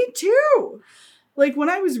 Me too. Like when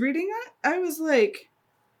I was reading it, I was like...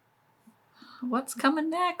 What's coming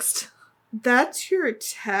next? That's your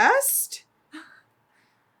test?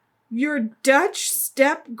 Your Dutch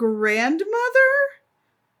step-grandmother?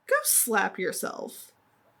 Go slap yourself.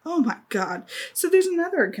 Oh my god. So there's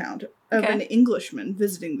another account of an Englishman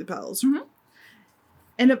visiting the Bells. Mm-hmm.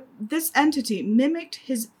 And this entity mimicked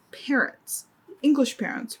his parents. English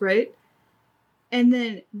parents, right? And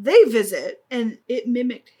then they visit, and it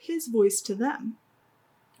mimicked his voice to them.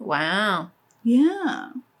 Wow. Yeah.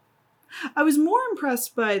 I was more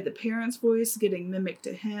impressed by the parents' voice getting mimicked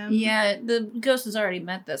to him. Yeah, the ghost has already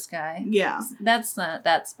met this guy. Yeah. That's not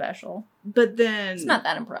that special. But then... It's not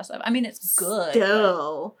that impressive. I mean, it's good.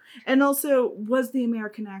 Still. But... And also, was the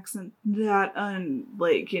American accent that,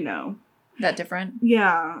 that different?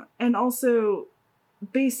 Yeah. And also,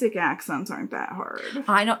 basic accents aren't that hard.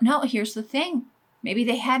 I don't know. Here's the thing. Maybe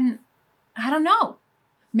they hadn't... I don't know.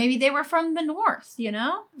 Maybe they were from the north, you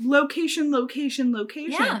know? Location.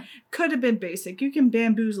 Yeah. Could have been basic. You can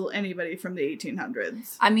bamboozle anybody from the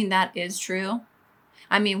 1800s. I mean, that is true.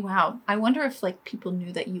 I mean, wow. I wonder if, like, people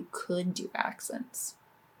knew that you could do accents.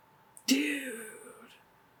 Dude.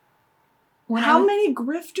 How many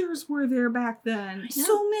grifters were there back then?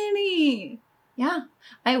 So many. Yeah.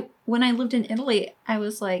 When I lived in Italy, I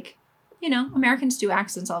was like, Americans do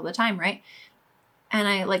accents all the time, right? And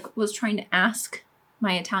I, like, was trying to ask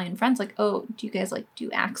my Italian friends, like, oh, do you guys, like, do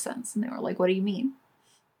accents? And they were like, what do you mean?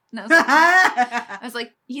 And I was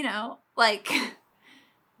like, like,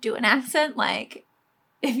 do an accent, like,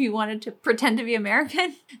 if you wanted to pretend to be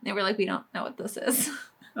American. And they were like, we don't know what this is.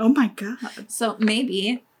 Oh, my God. So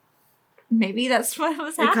maybe that's what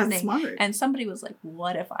was happening. It got smart. And somebody was like,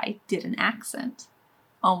 what if I did an accent?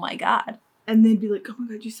 Oh, my God. And they'd be like, oh,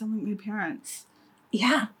 my God, you sound like my parents.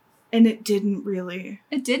 Yeah. And it didn't really.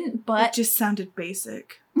 It didn't, but... It just sounded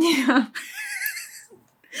basic. Yeah.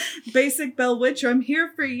 Basic Bell Witch, I'm here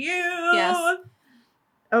for you. Yes.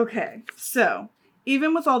 Okay, so,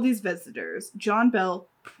 even with all these visitors, John Bell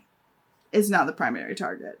is not the primary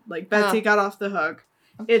target. Like, Betsy got off the hook.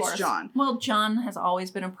 It's course. John. Well, John has always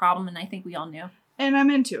been a problem, and I think we all knew. And I'm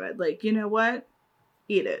into it. Like, you know what?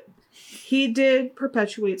 Eat it. He did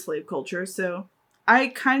perpetuate slave culture, so I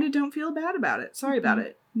kind of don't feel bad about it. Sorry about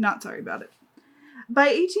it. Not sorry about it. By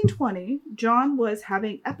 1820, John was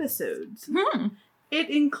having episodes. It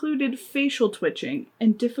included facial twitching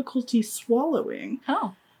and difficulty swallowing.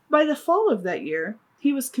 Oh. By the fall of that year,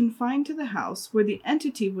 he was confined to the house where the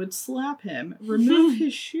entity would slap him, remove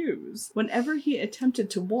his shoes whenever he attempted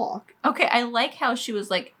to walk. Okay, I like how she was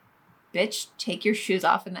like, bitch, take your shoes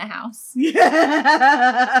off in the house.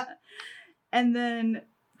 Yeah. And then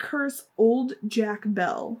curse old Jack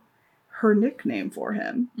Bell, her nickname for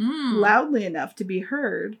him, loudly enough to be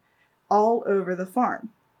heard all over the farm.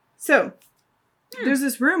 So, there's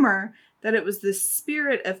this rumor that it was the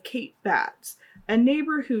spirit of Kate Batts, a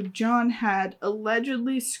neighbor who John had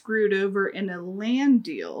allegedly screwed over in a land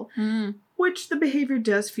deal, which the behavior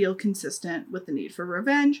does feel consistent with the need for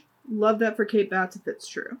revenge. Love that for Kate Batts if it's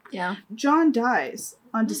true. Yeah. John dies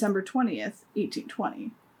on December 20th,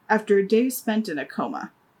 1820, after a day spent in a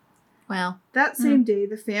coma. Wow. That same day,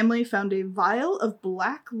 the family found a vial of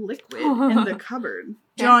black liquid in the cupboard.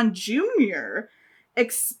 John Jr.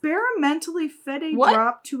 experimentally fed a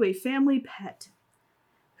drop to a family pet,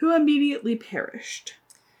 who immediately perished.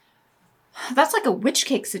 That's like a witch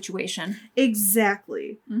cake situation.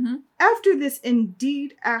 Exactly. Mm-hmm. After this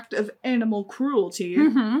indeed act of animal cruelty,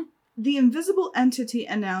 the invisible entity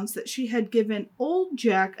announced that she had given old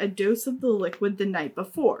Jack a dose of the liquid the night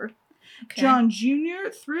before. Okay. John Jr.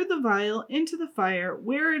 threw the vial into the fire,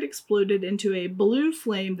 where it exploded into a blue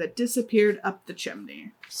flame that disappeared up the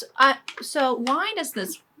chimney. So why does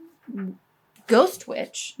this ghost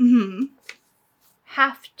witch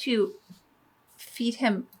have to feed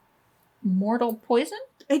him mortal poison?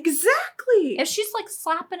 Exactly. If she's like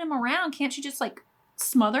slapping him around, can't she just like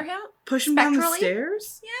smother him? Push him down the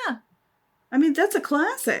stairs? Yeah. I mean, that's a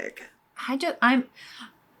classic. I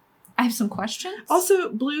have some questions. Also,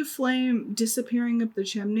 blue flame disappearing up the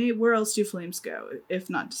chimney. Where else do flames go if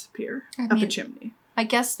not disappear? Up a chimney. I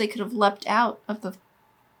guess they could have leapt out of the...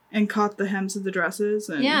 And caught the hems of the dresses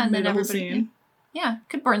and made a whole scene. Yeah,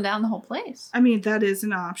 could burn down the whole place. I mean, that is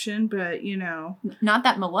an option, but, you know... Not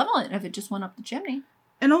that malevolent if it just went up the chimney.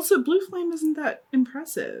 And also, blue flame isn't that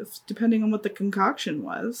impressive, depending on what the concoction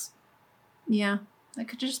was. Yeah, that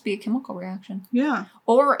could just be a chemical reaction. Yeah.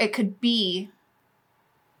 Or it could be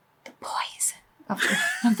the poison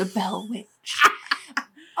of the Bell Witch.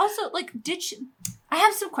 Also, like, I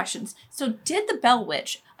have some questions. So, did the Bell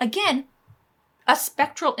Witch, again, a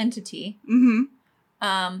spectral entity...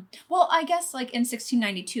 well, I guess like in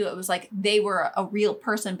 1692, it was like they were a real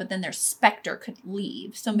person, but then their specter could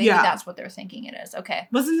leave. So maybe that's what they're thinking it is. Okay.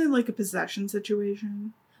 Wasn't it like a possession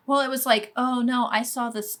situation? Well, it was like, oh no, I saw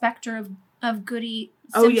the specter of Goody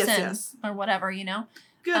Simpson or whatever, you know?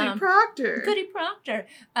 Goody Proctor. Goody Proctor.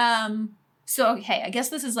 So, okay, I guess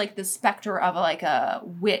this is like the specter of like a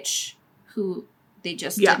witch who they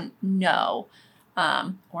just didn't know.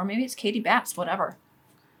 Or maybe it's Katie Bass, whatever.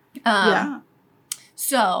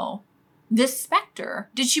 So, this specter,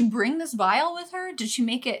 did she bring this vial with her? Did she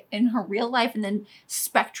make it in her real life and then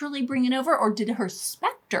spectrally bring it over? Or did her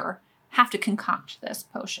specter have to concoct this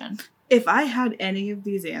potion? If I had any of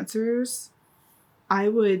these answers, I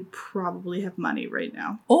would probably have money right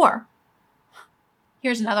now. Or,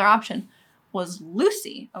 here's another option. Was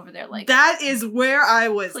Lucy over there like... That is where I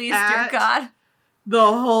was Please, dear God. The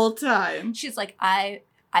whole time. She's like, I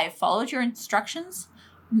followed your instructions,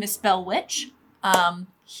 Miss Bell Witch.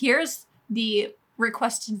 Here's the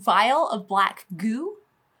requested vial of black goo.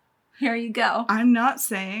 Here you go. I'm not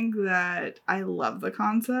saying that I love the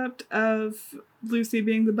concept of Lucy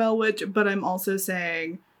being the Bell Witch, but I'm also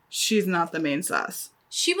saying she's not the main sus.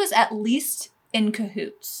 She was at least in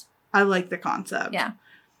cahoots. I like the concept. Yeah.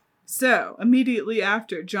 So, immediately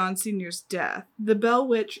after John Sr.'s death, the Bell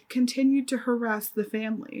Witch continued to harass the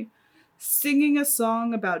family, singing a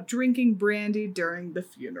song about drinking brandy during the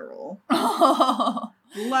funeral. Oh.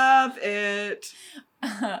 Love it.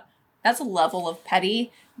 That's a level of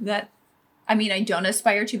petty that, I mean, I don't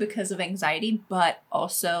aspire to because of anxiety, but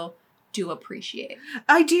also do appreciate.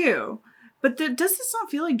 I do. But does this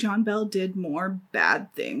not feel like John Bell did more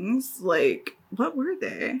bad things? Like, what were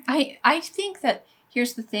they? I think that,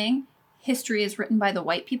 here's the thing, history is written by the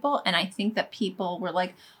white people, and I think that people were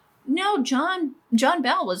like, no, John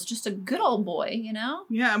Bell was just a good old boy, you know?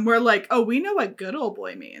 Yeah, and we're like, oh, we know what good old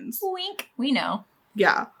boy means. Wink. We know.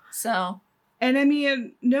 Yeah. So. And I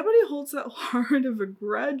mean, nobody holds that hard of a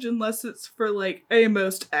grudge unless it's for, like, a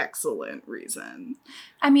most excellent reason.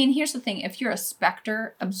 I mean, here's the thing. If you're a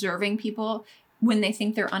specter observing people when they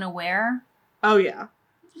think they're unaware. Oh, yeah.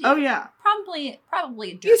 Oh, yeah. Probably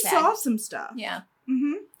a dirtbag. You saw some stuff. Yeah.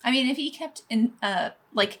 Mm-hmm. I mean, if he kept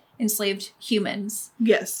enslaved humans.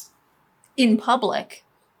 Yes. In public,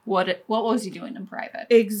 what was he doing in private?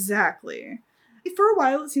 Exactly. For a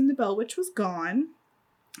while, it seemed the Bell Witch was gone.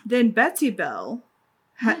 Then Betsy Bell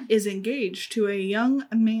is engaged to a young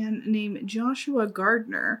man named Joshua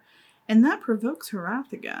Gardner, and that provokes her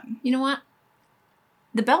wrath again. You know what?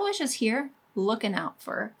 The Bell Witch is here looking out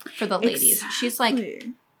for the ladies. Exactly. She's like,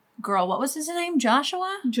 girl, what was his name?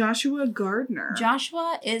 Joshua? Joshua Gardner.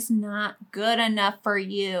 Joshua is not good enough for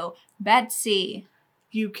you. Betsy.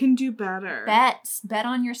 You can do better. Bet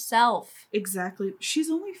on yourself. Exactly. She's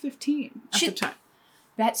only 15 at the time.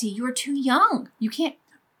 Betsy, you're too young. You can't.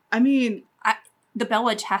 I mean, the Bell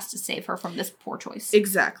Witch has to save her from this poor choice.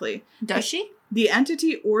 Exactly. Does she? The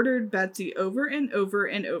entity ordered Betsy over and over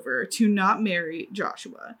and over to not marry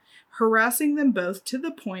Joshua, harassing them both to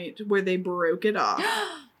the point where they broke it off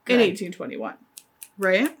in 1821.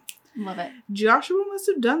 Right? Love it. Joshua must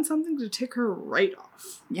have done something to tick her right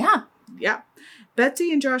off. Yeah. Yeah.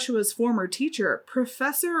 Betsy and Joshua's former teacher,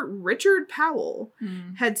 Professor Richard Powell,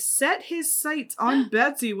 had set his sights on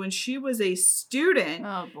Betsy when she was a student.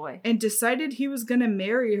 Oh, boy. And decided he was going to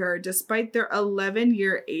marry her despite their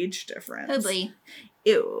 11-year age difference. Hoodly.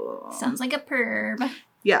 Ew. Sounds like a perv.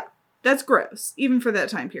 Yeah, that's gross. Even for that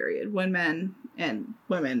time period when men and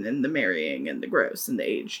women and the marrying and the gross and the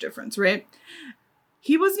age difference, right?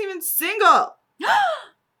 He wasn't even single.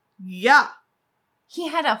 Yeah. He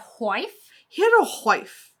had a wife? He had a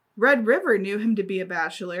wife. Red River knew him to be a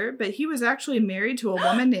bachelor, but he was actually married to a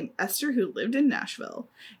woman named Esther who lived in Nashville.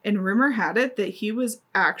 And rumor had it that he was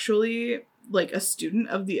actually like a student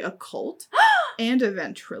of the occult and a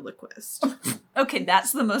ventriloquist. Okay,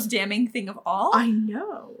 that's the most damning thing of all. I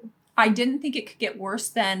know. I didn't think it could get worse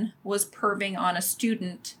than was perving on a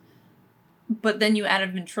student, but then you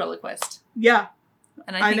added ventriloquist. Yeah.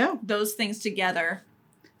 And I think know. those things together.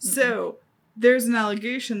 So there's an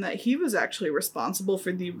allegation that he was actually responsible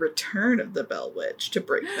for the return of the Bell Witch to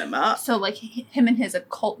break them up. So like him and his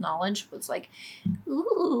occult knowledge was like,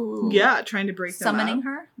 ooh. Yeah, trying to break them up. Summoning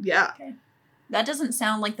her? Yeah. Okay. That doesn't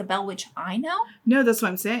sound like the Bell Witch I know. No, that's what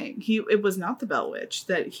I'm saying. It was not the Bell Witch,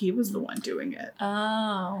 that he was the one doing it.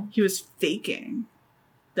 Oh. He was faking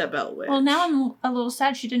the Bell Witch. Well, now I'm a little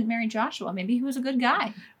sad she didn't marry Joshua. Maybe he was a good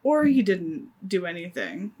guy. Or he didn't do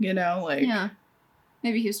anything, like... Yeah.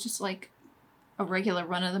 Maybe he was just like a regular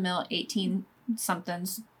run-of-the-mill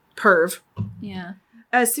 18-somethings. Perv. Yeah.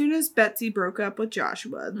 As soon as Betsy broke up with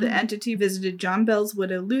Joshua, the entity visited John Bell's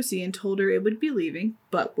widow Lucy and told her it would be leaving,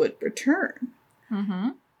 but would return. Mm-hmm.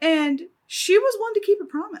 And she was one to keep a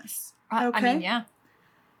promise. Okay? I mean, yeah.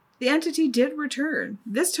 The entity did return.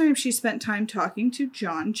 This time she spent time talking to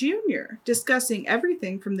John Jr., discussing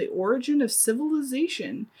everything from the origin of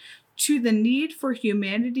civilization to the need for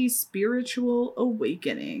humanity's spiritual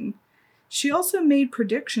awakening. She also made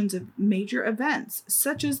predictions of major events,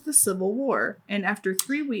 such as the Civil War, and after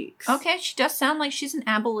 3 weeks... Okay, she does sound like she's an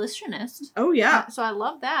abolitionist. Oh, yeah. So I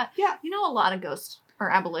love that. Yeah. You know, a lot of ghosts are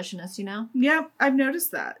abolitionists, you know? Yeah, I've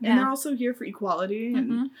noticed that. Yeah. And they're also here for equality.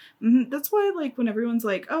 And that's why, like, when everyone's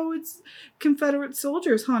like, oh, it's Confederate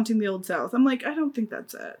soldiers haunting the Old South, I'm like, I don't think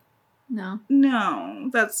that's it. No. No,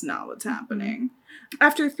 that's not what's happening.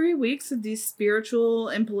 After 3 weeks of these spiritual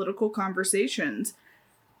and political conversations,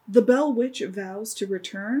 the Bell Witch vows to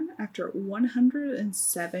return after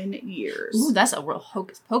 107 years. Ooh, that's a real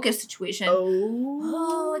hocus-pocus situation.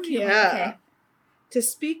 Oh, okay, yeah. Okay. To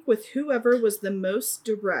speak with whoever was the most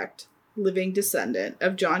direct living descendant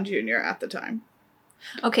of John Jr. at the time.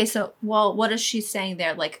 Okay, so, well, what is she saying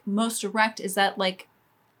there? Like, most direct, is that, like,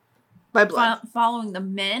 by blood? Following the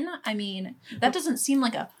men? I mean, that doesn't seem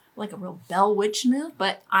like a real Bell Witch move,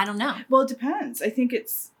 but I don't know. Well, it depends. I think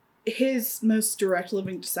it's his most direct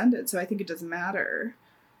living descendant, so I think it doesn't matter.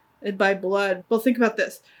 By blood. Well, think about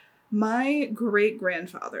this. My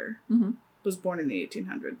great-grandfather was born in the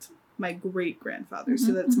 1800s. My great-grandfather.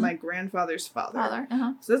 So that's my grandfather's father.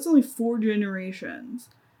 So that's only 4 generations.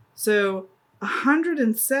 So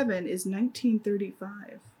 107 is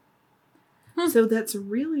 1935. So that's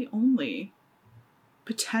really only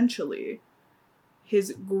potentially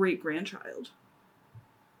his great-grandchild.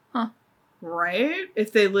 Huh. Right?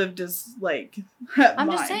 If they lived as, like, I'm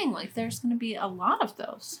just saying, like, there's going to be a lot of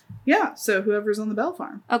those. Yeah, so whoever's on the Bell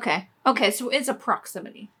farm. Okay. Okay, so it's a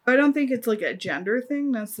proximity. I don't think it's, like, a gender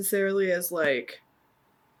thing necessarily as, like,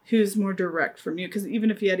 who's more direct from you. Because even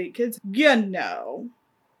if you had 8 kids,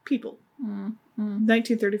 people.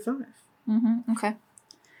 1935. Okay.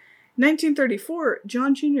 1934,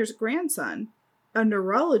 John Jr.'s grandson, a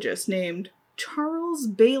neurologist named Charles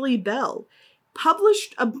Bailey Bell,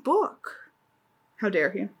 published a book. How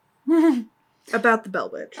dare he? About the Bell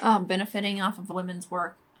Witch. Benefiting off of women's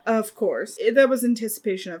work. Of course. That was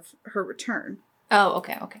anticipation of her return. Oh,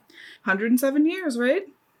 okay. 107 years, right?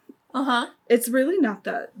 Uh-huh. It's really not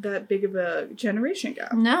that big of a generation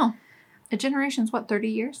gap. No. A generation's what, 30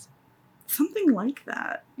 years? Something like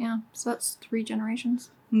that. Yeah, so that's 3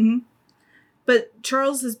 generations. Mm-hmm. But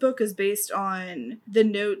Charles's book is based on the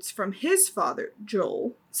notes from his father,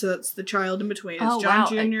 Joel. So that's the child in between. It's John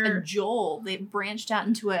Jr. A Joel. They branched out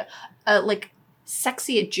into a like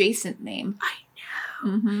sexy adjacent name. I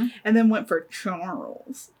know. And then went for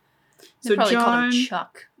Charles. They probably called him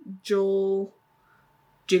Chuck. Joel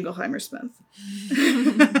Jingleheimer Smith.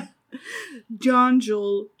 John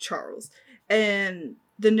Joel Charles. And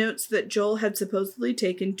the notes that Joel had supposedly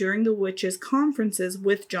taken during the witches' conferences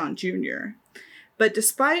with John Jr. But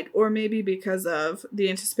despite, or maybe because of, the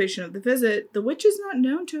anticipation of the visit, the witch is not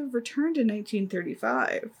known to have returned in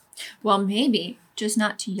 1935. Well, maybe. Just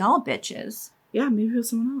not to y'all bitches. Yeah, maybe it was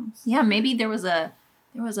someone else. Yeah, maybe there was a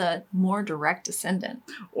There was a more direct descendant.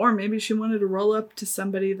 Or maybe she wanted to roll up to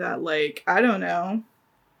somebody that, like, I don't know,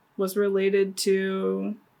 was related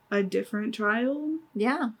to a different child.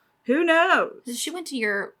 Yeah. Who knows? She went to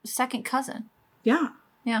your second cousin. Yeah.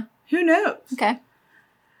 Yeah. Who knows? Okay.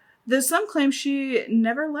 Though some claim she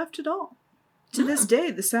never left at all. To this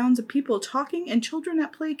day, the sounds of people talking and children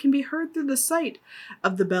at play can be heard through the site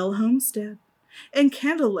of the Bell homestead, and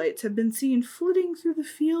candlelights have been seen flitting through the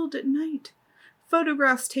field at night.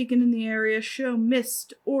 Photographs taken in the area show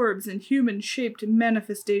mist, orbs, and human-shaped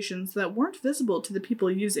manifestations that weren't visible to the people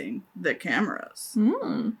using the cameras.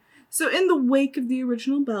 So in the wake of the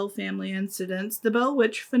original Bell family incidents, the Bell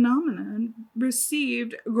Witch phenomenon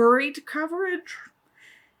received great coverage.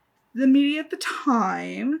 The media at the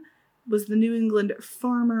time was the New England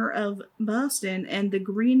Farmer of Boston and the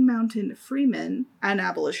Green Mountain Freeman, an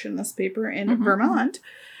abolitionist paper in Vermont,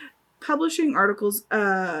 publishing articles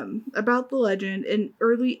about the legend in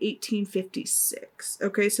early 1856.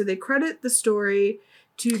 Okay, so they credit the story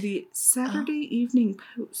to the Saturday Evening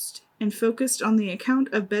Post and focused on the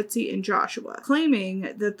account of Betsy and Joshua,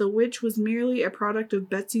 claiming that the witch was merely a product of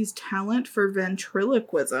Betsy's talent for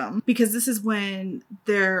ventriloquism, because this is when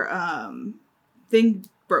their thing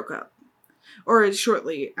broke up, or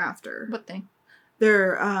shortly after. What thing?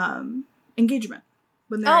 Their engagement.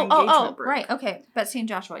 When their engagement broke. Right. Okay. Betsy and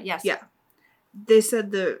Joshua. Yes. Yeah. They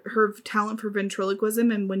said her talent for ventriloquism,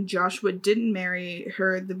 and when Joshua didn't marry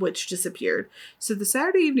her, the witch disappeared. So the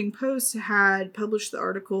Saturday Evening Post had published the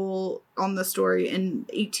article on the story in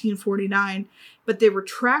 1849, but they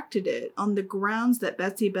retracted it on the grounds that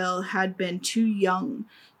Betsy Bell had been too young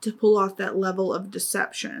to pull off that level of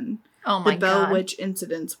deception the Bell Witch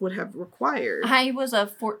incidents would have required. I was a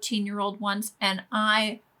 14-year-old once, and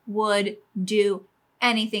I would do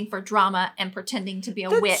anything for drama and pretending to be a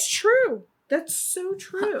witch. That's true. That's so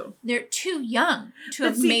true. They're too young to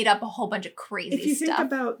have made up a whole bunch of crazy stuff. If you think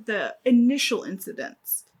about the initial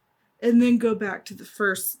incidents and then go back to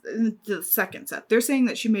the second set, they're saying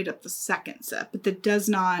that she made up the second set, but that does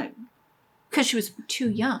not... Because she was too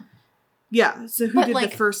young. Yeah, so who did the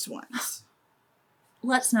first ones?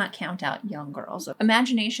 Let's not count out young girls.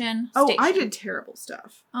 Imagination. Oh, Station. I did terrible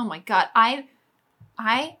stuff. Oh my God. I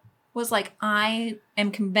was like, I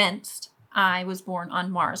am convinced I was born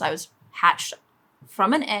on Mars. I was hatched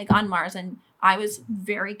from an egg on Mars, and I was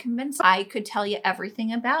very convinced I could tell you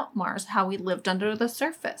everything about Mars, how we lived under the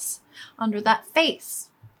surface, under that face.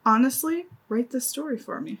 Honestly, write this story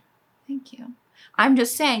for me. Thank you. I'm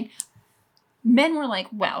just saying, men were like,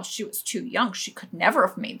 well, she was too young. She could never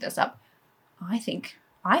have made this up.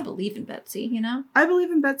 I believe in Betsy, you know? I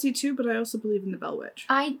believe in Betsy too, but I also believe in the Bell Witch.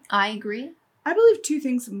 I agree. I believe two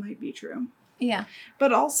things might be true. Yeah.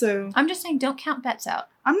 But also... I'm just saying, don't count Bets out.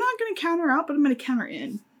 I'm not going to count her out, but I'm going to count her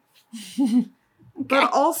in. Okay.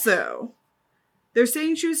 But also, they're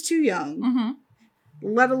saying she was too young,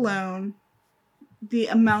 let alone the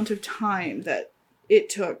amount of time that it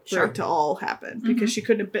took for it to all happen. Because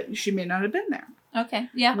she may not have been there. Okay.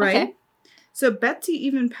 Yeah. Right? Okay. So Betsy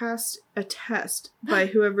even passed a test by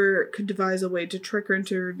whoever could devise a way to trick her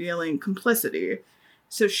into revealing complicity.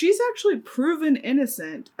 So she's actually proven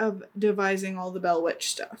innocent of devising all the Bell Witch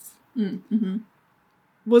stuff. Mm-hmm.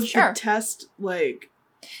 Was the test like...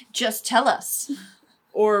 Just tell us.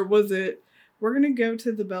 Or was it, we're going to go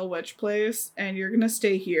to the Bell Witch place and you're going to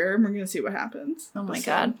stay here and we're going to see what happens. Oh my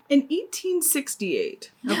God. In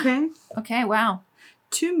 1868, okay? Okay, wow.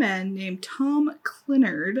 Two men named Tom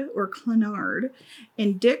Clinard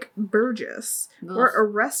and Dick Burgess were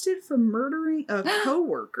arrested for murdering a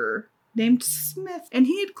co-worker named Smith, and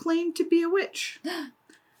he had claimed to be a witch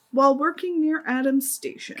while working near Adams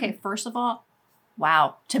Station. Okay, first of all,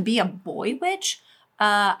 wow. To be a boy witch?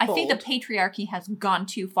 I think the patriarchy has gone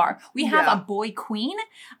too far. We have a boy queen.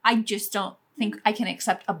 I just don't think I can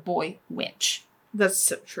accept a boy witch. That's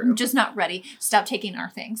so true. I'm just not ready. Stop taking our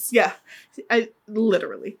things. Yeah,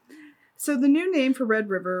 literally. So the new name for Red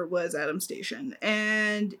River was Adams Station,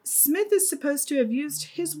 and Smith is supposed to have used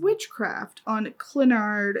his witchcraft on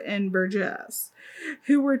Clinard and Burgess,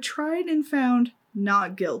 who were tried and found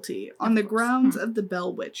not guilty on the grounds of the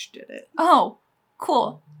Bell Witch did it. Oh,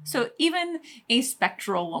 cool. So even a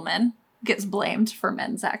spectral woman gets blamed for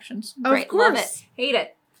men's actions. Great. Of course. Love it. Hate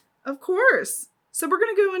it. Of course. So we're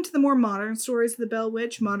going to go into the more modern stories of the Bell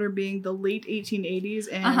Witch, modern being the late 1880s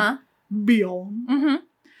and beyond. Mm-hmm.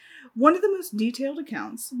 One of the most detailed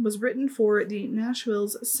accounts was written for the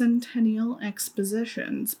Nashville's Centennial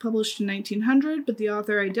Expositions, published in 1900, but the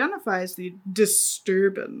author identifies the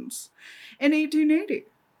disturbance in 1880,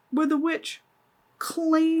 where the witch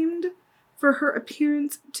claimed for her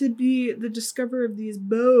appearance to be the discoverer of these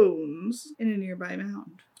bones in a nearby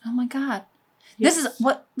mound. Oh my god. Yes. This is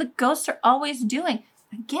what the ghosts are always doing.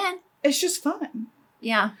 Again. It's just fun.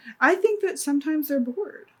 Yeah. I think that sometimes they're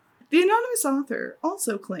bored. The anonymous author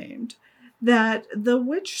also claimed that the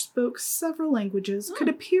witch spoke several languages, could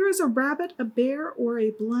appear as a rabbit, a bear, or a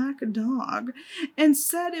black dog, and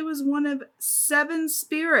said it was one of 7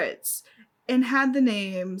 spirits and had the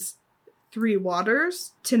names Three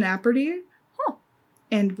Waters, Tenaperty,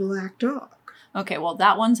 and Black Dog. Okay, well,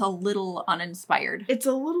 that one's a little uninspired. It's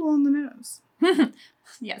a little on the nose.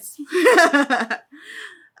 Yes.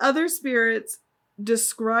 Other spirits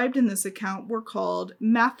described in this account were called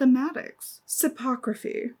mathematics,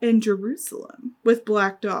 Sippocracy, and Jerusalem, with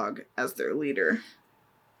Black Dog as their leader.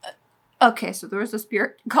 Okay, so there was a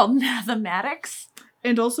spirit called mathematics.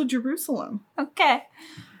 And also Jerusalem. Okay,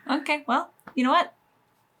 well, you know what?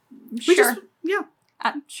 We Sure.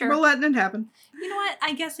 Sure. We're letting it happen. You know what?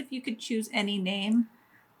 I guess if you could choose any name,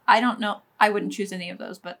 I don't know. I wouldn't choose any of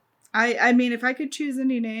those, but I mean, if I could choose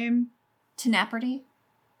any name, Tenaperty.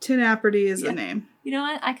 Tenaperty is the name. You know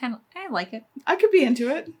what? I like it. I could be into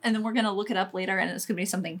it. And then we're gonna look it up later, and it's gonna be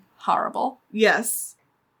something horrible. Yes.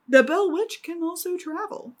 The Bell Witch can also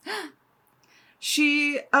travel.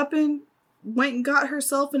 She went and got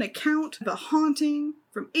herself an account of a haunting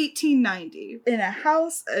from 1890 in a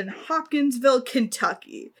house in Hopkinsville,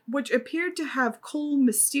 Kentucky, which appeared to have coal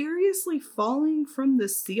mysteriously falling from the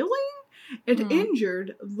ceiling and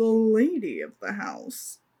injured the lady of the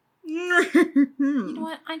house. You know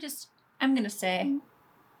what? I'm gonna say,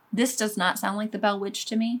 this does not sound like the Bell Witch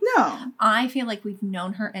to me. No. I feel like we've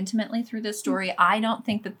known her intimately through this story. I don't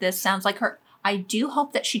think that this sounds like her. I do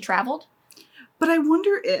hope that she traveled. But I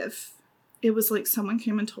wonder if it was like someone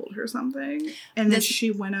came and told her something, and then she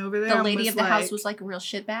went over there. The lady of the house was like a real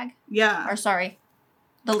shitbag. Yeah. Or sorry,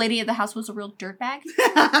 the lady of the house was a real dirtbag.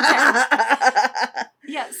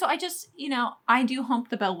 Yeah, so I just, I do hope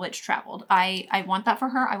the Bell Witch traveled. I want that for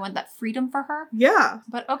her. I want that freedom for her. Yeah.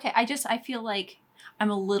 But okay, I feel like I'm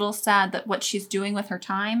a little sad that what she's doing with her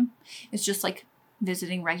time is just like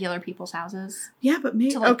visiting regular people's houses. Yeah, but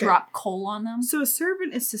maybe to drop coal on them. So a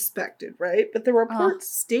servant is suspected, right? But the report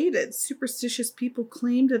stated superstitious people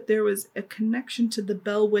claimed that there was a connection to the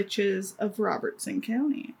Bell Witches of Robertson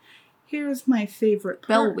County. Here's my favorite part.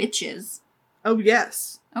 Bell Witches. Oh,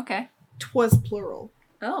 yes. Okay. 'Twas plural.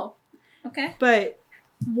 Oh, okay. But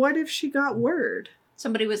what if she got word?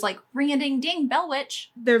 Somebody was like, ring-a-ding-ding, Bell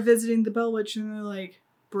Witch. They're visiting the Bell Witch and they're like,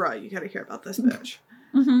 bruh, you gotta hear about this bitch.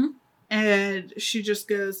 Mm-hmm. And she just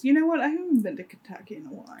goes, you know what? I haven't been to Kentucky in a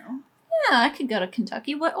while. Yeah, I could go to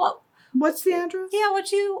Kentucky. What's the address? Yeah,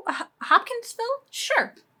 Hopkinsville?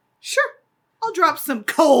 Sure. Sure. I'll drop some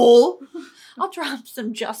coal. I'll drop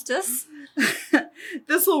some justice.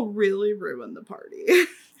 This will really ruin the party.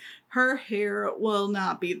 Her hair will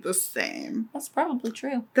not be the same. That's probably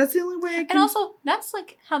true. That's the only way I can... And also, that's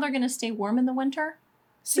like how they're going to stay warm in the winter.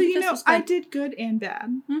 So, I did good and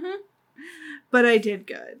bad. Mm-hmm. But I did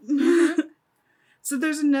good. Mm-hmm. So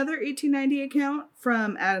there's another 1890 account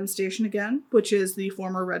from Adams Station again, which is the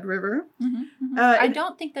former Red River. Mm-hmm. Mm-hmm. I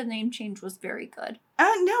don't think the name change was very good.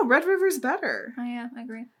 No, Red River's better. Oh, yeah, I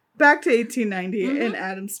agree. Back to 1890 in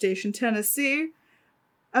Adams Station, Tennessee.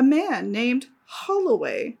 A man named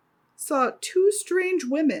Holloway saw 2 strange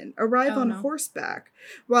women arrive on horseback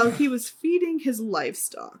while he was feeding his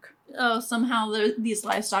livestock. Oh, somehow these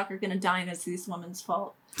livestock are going to die and it's these women's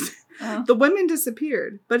fault. The women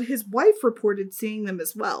disappeared, but his wife reported seeing them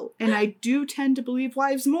as well. And I do tend to believe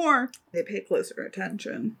wives more. They pay closer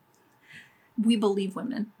attention. We believe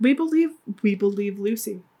women. We believe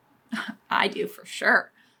Lucy. I do, for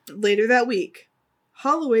sure. Later that week,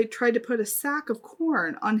 Holloway tried to put a sack of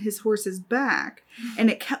corn on his horse's back, and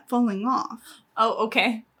it kept falling off. Oh,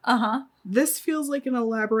 okay. Uh-huh. This feels like an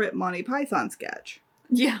elaborate Monty Python sketch.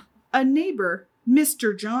 Yeah. A neighbor,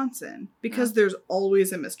 Mr. Johnson, because there's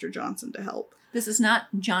always a Mr. Johnson to help. This is not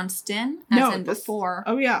Johnston, as in before.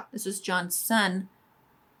 Oh, yeah. This is Johnson.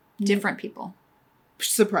 Different people.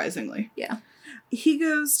 Surprisingly. Yeah. He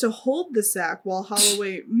goes to hold the sack while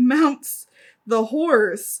Holloway mounts the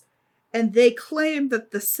horse, and they claim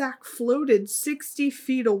that the sack floated 60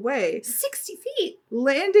 feet away. 60 feet?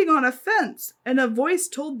 Landing on a fence, and a voice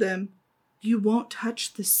told them, "You won't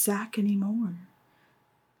touch the sack anymore."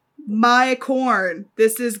 My corn.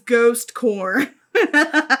 This is ghost corn.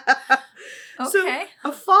 Okay. So,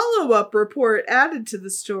 a follow-up report added to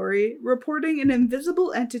the story, reporting an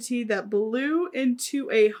invisible entity that blew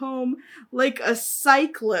into a home like a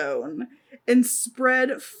cyclone and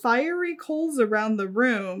spread fiery coals around the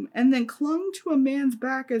room and then clung to a man's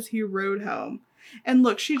back as he rode home. And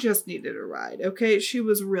look, she just needed a ride, okay? She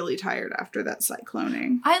was really tired after that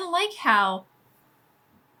cycloning. I like how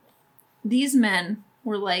these men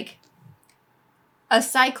were like, a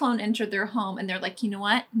cyclone entered their home, and they're like, you know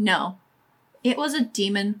what? No. It was a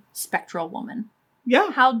demon spectral woman.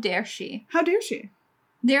 Yeah. How dare she? How dare she?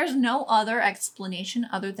 There's no other explanation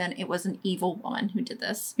other than it was an evil woman who did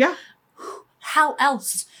this. Yeah. How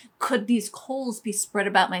else could these coals be spread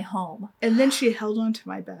about my home? And then she held onto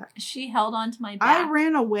my back. She held onto my back. I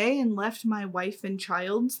ran away and left my wife and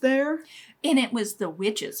childs there. And it was the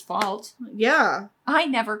witch's fault. Yeah. I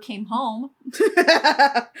never came home.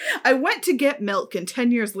 I went to get milk, and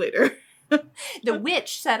 10 years later. The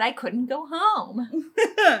witch said I couldn't go home.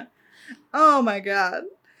 Oh my god.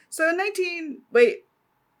 So in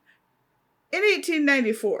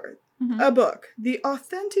 1894, a book, The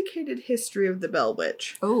Authenticated History of the Bell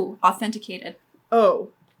Witch. Oh, authenticated. Oh,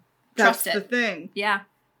 that's Trust it. the thing. Yeah.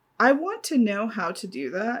 I want to know how to do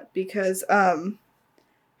that because,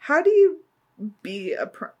 how do you be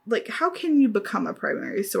how can you become a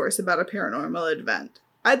primary source about a paranormal event?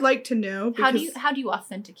 I'd like to know. Because, How do you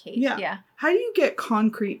authenticate? Yeah. How do you get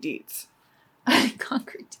concrete deets?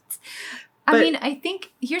 Concrete deets. I mean, I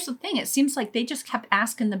think, here's the thing. It seems like they just kept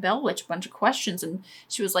asking the Bell Witch a bunch of questions, and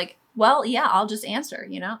she was like, well, yeah, I'll just answer,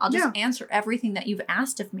 I'll just answer everything that you've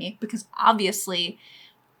asked of me, because obviously,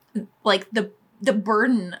 like, the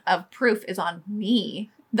burden of proof is on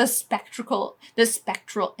me, the spectral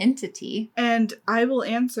entity. And I will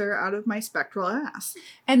answer out of my spectral ass.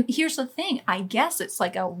 And here's the thing. I guess it's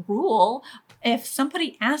like a rule. If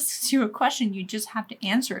somebody asks you a question, you just have to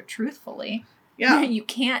answer it truthfully. Yeah. You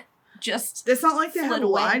can't just... It's not like they have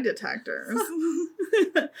lie detectors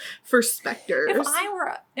for specters.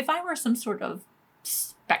 If I were some sort of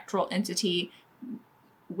spectral entity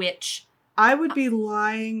witch, I would be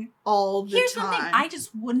lying all the here's time. The thing, I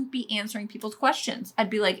just wouldn't be answering people's questions. I'd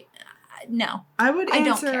be like, no. I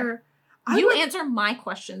don't care. Answer my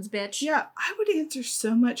questions, bitch. Yeah, I would answer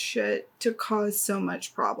so much shit to cause so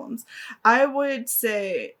much problems. I would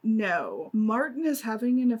say, no, Martin is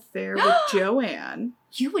having an affair with Joanne.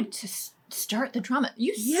 You would just start the drama.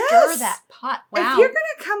 You Yes! stir that pot. Wow. If you're going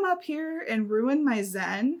to come up here and ruin my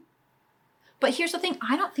zen. But here's the thing.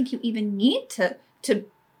 I don't think you even need to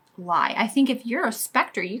lie. I think if you're a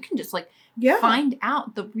specter, you can just find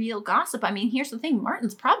out the real gossip. I mean, here's the thing.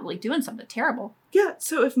 Martin's probably doing something terrible. Yeah,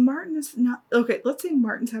 so if Martin is not... Okay, let's say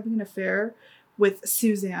Martin's having an affair with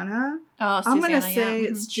Susanna. Oh, Susanna, I'm going to say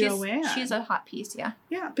it's Joanne. She's a hot piece, yeah.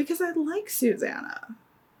 Yeah, because I like Susanna.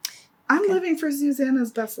 I'm living for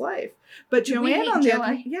Susanna's best life. But Joanne on the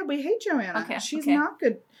other... Yeah, we hate Joanna. Okay, She's not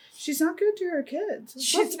good. She's not good to her kids.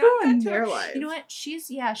 She's not ruin good to their life. You know what?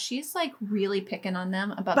 She's like really picking on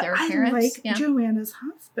them about their appearance. I like Joanna's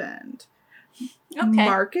husband. Okay.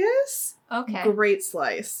 Marcus? Okay. Great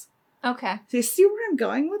slice. Okay. So you see where I'm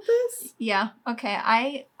going with this? Yeah. Okay.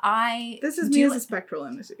 I This is me as a spectral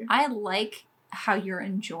entity. I like how you're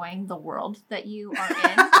enjoying the world that you are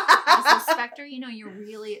in. As a specter, you're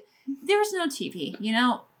really... There's no TV,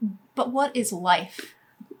 But what is life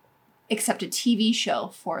except a TV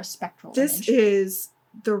show for a spectral This image? is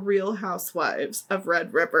The Real Housewives of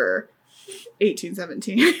Red River,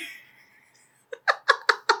 1817.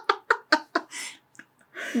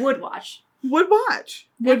 Would watch. Would watch.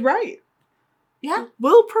 Would write. Yeah.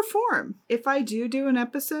 Will perform. If I do an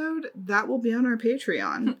episode, that will be on our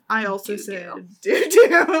Patreon. I also said do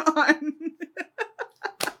on...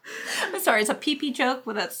 I'm sorry, it's a pee-pee joke,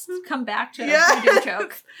 but let's come back to a doo-doo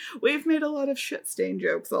joke. We've made a lot of shit stain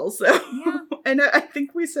jokes also. Yeah. And I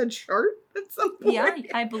think we said sharp at some point. Yeah,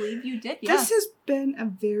 I believe you did, yeah. This has been a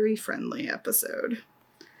very friendly episode.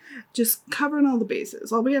 Just covering all the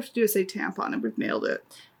bases. All we have to do is say tampon and we've nailed it.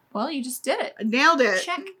 Well, you just did it. Nailed it.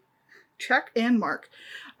 Check and mark.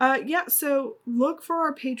 So look for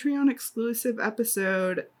our Patreon exclusive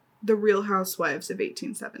episode, The Real Housewives of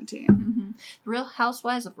 1817. Mm-hmm. The Real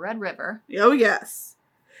Housewives of Red River. Oh, yes.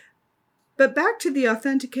 But back to the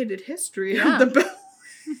authenticated history of the Bell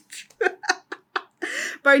Witch.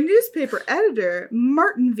 By newspaper editor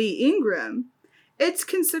Martin V. Ingram, it's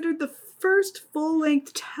considered the first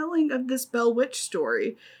full-length telling of this Bell Witch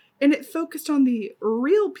story, and it focused on the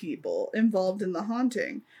real people involved in the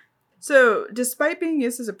haunting. So, despite being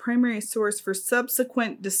used as a primary source for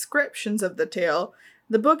subsequent descriptions of the tale,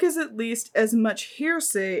 the book is at least as much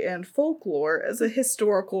hearsay and folklore as a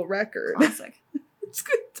historical record. Classic. It's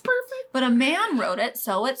good. It's perfect. But a man wrote it,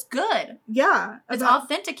 so it's good. Yeah. It's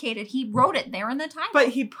authenticated. He wrote it there in the title. But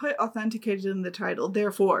he put authenticated in the title,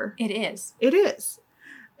 therefore. It is. It is.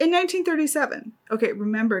 In 1937. Okay,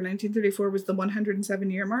 remember, 1934 was the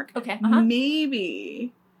 107-year mark. Okay.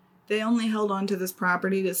 Maybe They only held on to this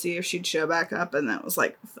property to see if she'd show back up, and that was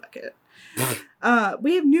like, fuck it.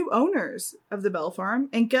 We have new owners of the Bell Farm,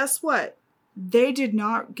 and guess what? They did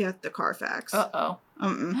not get the Carfax. Uh-oh.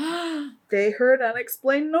 They heard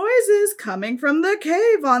unexplained noises coming from the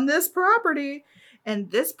cave on this property,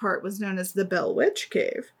 and this part was known as the Bell Witch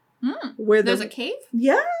Cave. Where There's a cave?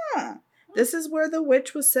 Yeah. This is where the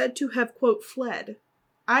witch was said to have, quote, fled.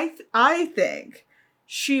 I think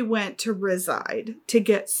she went to reside to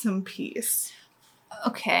get some peace.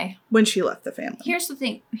 Okay. When she left the family. Here's the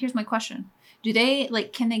thing. Here's my question. Do they,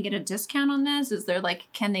 like, can they get a discount on this? Is there,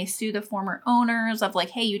 like, can they sue the former owners of, like,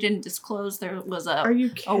 hey, you didn't disclose there was a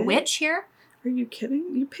witch here? Are you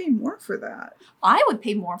kidding? You pay more for that. I would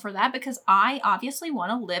pay more for that because I obviously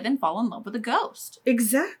want to live and fall in love with a ghost.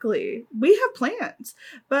 Exactly. We have plans.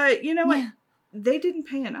 But you know what? They didn't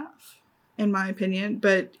pay enough, in my opinion.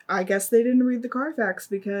 But I guess they didn't read the Carfax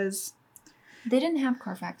because... They didn't have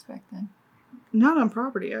Carfax back then. Not on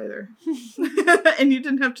property either. And you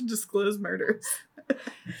didn't have to disclose murders.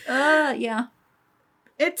 Yeah.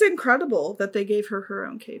 It's incredible that they gave her her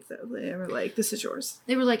own cave, though. They were like, this is yours.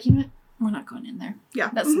 They were like, you know what? We're not going in there.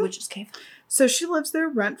 Yeah. That's the witch's cave. So she lives there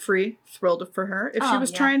rent-free. Thrilled for her. If she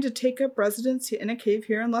was trying to take up residence in a cave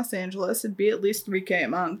here in Los Angeles, it'd be at least $3,000 a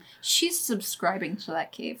month. She's subscribing to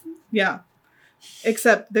that cave. Yeah.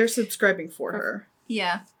 Except they're subscribing for her.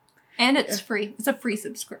 Yeah. And it's free. It's a free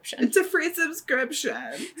subscription. It's a free subscription.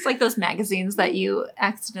 It's like those magazines that you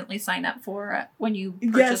accidentally sign up for when you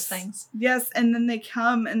purchase things. Yes, and then they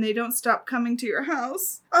come and they don't stop coming to your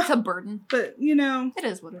house. It's a burden. But, you know. It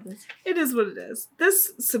is what it is. It is what it is.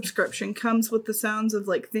 This subscription comes with the sounds of,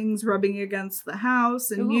 like, things rubbing against the house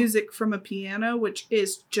and music from a piano, which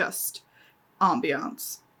is just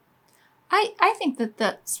ambiance. I think that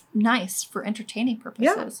that's nice for entertaining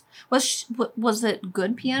purposes. Yeah. Was it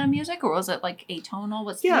good piano music or was it like atonal?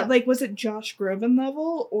 Like was it Josh Groban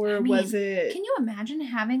level or was it? Can you imagine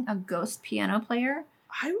having a ghost piano player?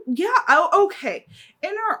 Okay.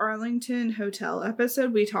 In our Arlington hotel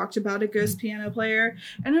episode, we talked about a ghost piano player,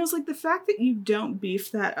 and it was like the fact that you don't beef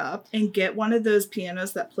that up and get one of those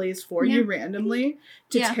pianos that plays for you randomly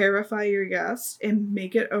to terrify your guests and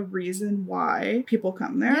make it a reason why people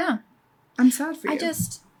come there. Yeah. I'm sad for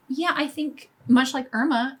you. I think much like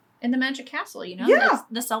Irma in the Magic Castle, you know? Yeah.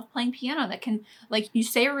 The self-playing piano that can, like, you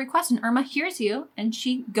say a request and Irma hears you and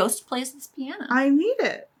she ghost plays this piano. I need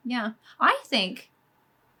it. Yeah. I think,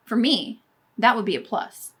 for me, that would be a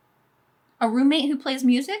plus. A roommate who plays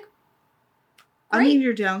music? Great. I mean,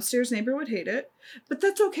 your downstairs neighbor would hate it, but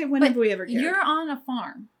that's okay whenever we ever get. You're on a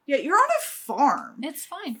farm. Yeah, you're on a farm. It's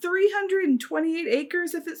fine. 328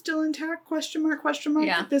 acres if it's still intact, question mark,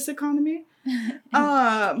 yeah. This economy.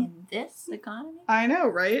 In this economy? I know,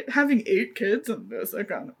 right? Having 8 kids in this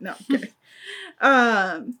economy. No, I'm kidding.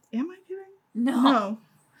 Am I kidding? No.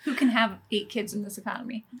 Who can have 8 kids in this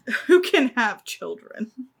economy? Who can have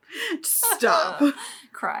children? Stop.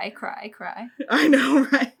 Cry. I know,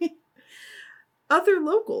 right? Other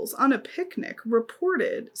locals on a picnic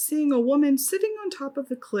reported seeing a woman sitting on top of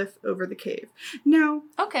the cliff over the cave. Now,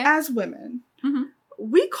 as women,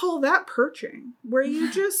 we call that perching, where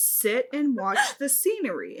you just sit and watch the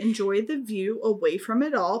scenery, enjoy the view away from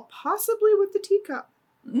it all, possibly with the teacup.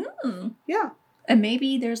 Yeah. And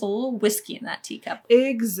maybe there's a little whiskey in that teacup.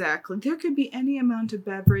 Exactly. There could be any amount of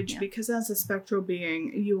beverage because as a spectral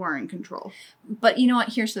being, you are in control. But you know what?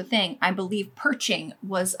 Here's the thing. I believe perching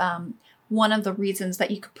was one of the reasons that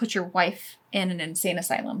you could put your wife in an insane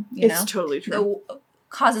asylum. It's totally true. It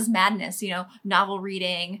causes madness, novel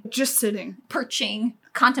reading. Just sitting. Perching.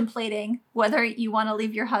 Contemplating whether you want to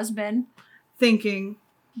leave your husband. Thinking.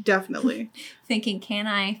 Definitely. Thinking, can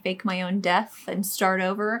I fake my own death and start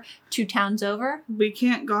over 2 towns over? We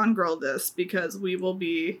can't Gone Girl this because we will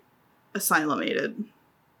be asylumated.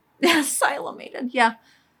 Asylumated, yeah.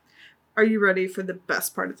 Are you ready for the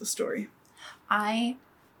best part of the story? I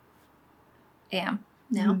am.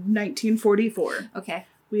 No. 1944. Okay.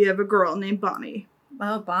 We have a girl named Bonnie.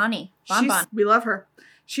 Oh, Bonnie. We love her.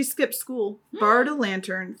 She skipped school, borrowed a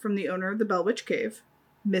lantern from the owner of the Bell Witch Cave,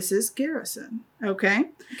 Mrs. Garrison.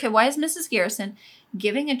 Okay? Okay, why is Mrs. Garrison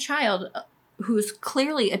giving a child who's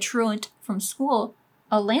clearly a truant from school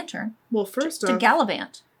a lantern? Well, first to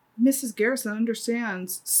gallivant. Mrs. Garrison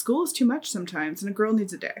understands school is too much sometimes and a girl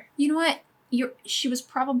needs a day. You know what? She was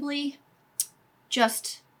probably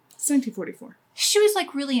just... It's 1944. She was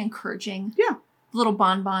like really encouraging. Yeah. Little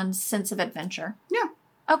Bonbon's sense of adventure. Yeah.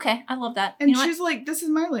 Okay, I love that. And she's like, this is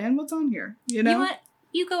my land. What's on here? You know what?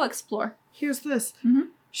 You go explore. Here's this.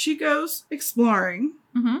 She goes exploring.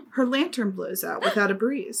 Her lantern blows out without a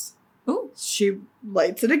breeze. Ooh. She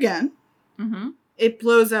lights it again. it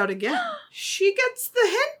blows out again. She gets the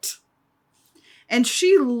hint. And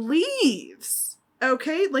she leaves.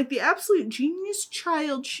 Okay? Like the absolute genius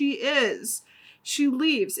child she is. She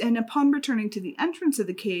leaves. And upon returning to the entrance of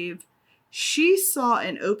the cave, she saw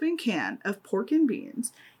an open can of pork and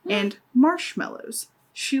beans and marshmallows.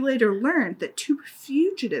 She later learned that 2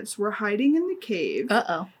 fugitives were hiding in the cave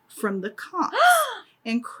from the cops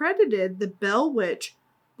and credited the Bell Witch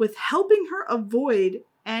with helping her avoid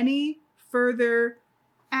any further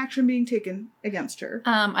action being taken against her.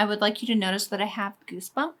 I would like you to notice that I have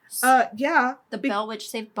goosebumps. Yeah. The Bell Witch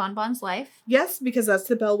saved Bonbon's life. Yes, because that's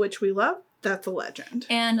the Bell Witch we love. That's a legend.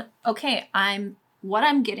 And, okay, what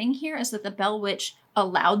I'm getting here is that the Bell Witch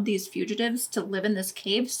allowed these fugitives to live in this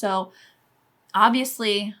cave, so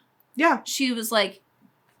obviously, yeah, she was like,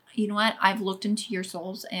 you know what? I've looked into your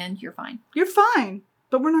souls and you're fine. You're fine,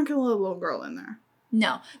 but we're not going to let a little girl in there.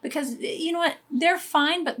 No, because you know what? They're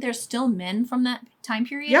fine, but they're still men from that time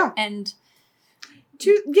period. Yeah. And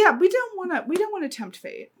we don't want to tempt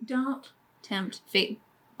fate. Don't tempt fate.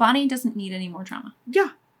 Bonnie doesn't need any more trauma.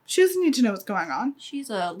 Yeah. She doesn't need to know what's going on. She's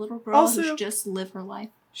a little girl who should just live her life.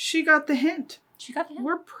 She got the hint.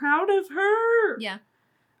 We're proud of her. Yeah.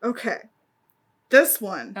 Okay. This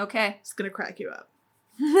one. Okay. It's going to crack you up.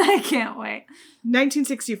 I can't wait.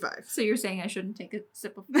 1965. So you're saying I shouldn't take a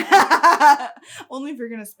sip of Only if you're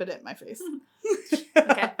going to spit it in my face.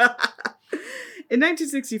 Okay. In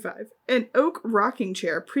 1965, an oak rocking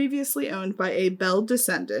chair previously owned by a Bell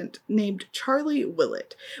descendant named Charlie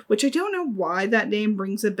Willett, which I don't know why that name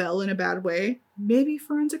rings a bell in a bad way. Maybe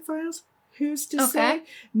Forensic Files? Who's to say?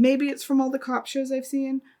 Maybe it's from all the cop shows I've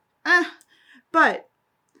seen. But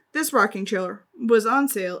this rocking chair was on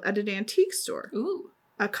sale at an antique store. Ooh.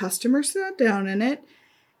 A customer sat down in it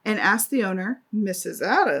and asked the owner, Mrs.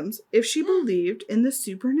 Adams, if she believed in the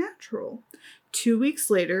supernatural. 2 weeks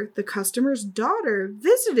later, the customer's daughter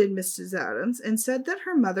visited Mrs. Adams and said that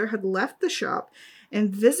her mother had left the shop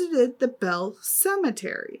and visited the Bell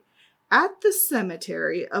Cemetery. At the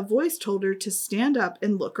cemetery, a voice told her to stand up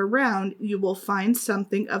and look around. You will find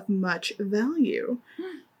something of much value.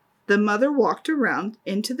 The mother walked around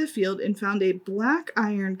into the field and found a black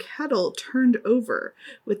iron kettle turned over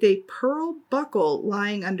with a pearl buckle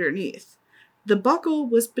lying underneath. The buckle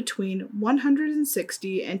was between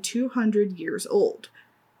 160 and 200 years old.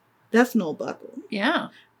 That's an old buckle. Yeah.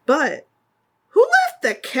 But who left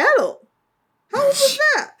the kettle? How old was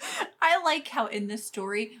that? I like how in this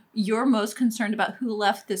story, you're most concerned about who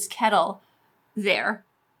left this kettle there.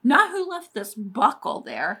 Not who left this buckle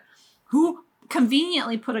there. Who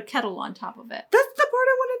conveniently put a kettle on top of it. That's the part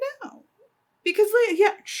I want to know. Because,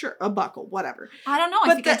 yeah, sure, a buckle, whatever. I don't know.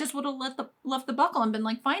 I think I just would have left the buckle and been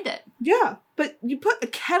like, find it. Yeah, but you put a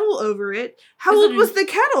kettle over it. How old was the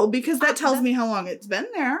kettle? Because that tells me how long it's been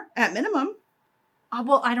there, at minimum.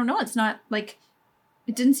 Well, I don't know. It's not like,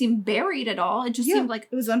 it didn't seem buried at all. It just seemed like...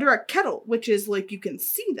 It was under a kettle, which is like, you can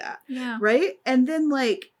see that. Yeah. Right? And then,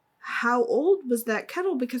 like, how old was that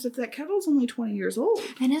kettle? Because if that kettle's only 20 years old.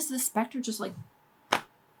 And is the specter just, like,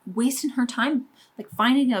 wasting her time, like,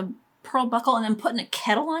 finding a pearl buckle and then putting a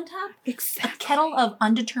kettle on top? Exactly. A kettle of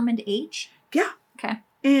undetermined age? Yeah. Okay.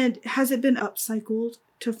 And has it been upcycled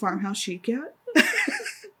to farmhouse chic yet?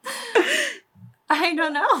 I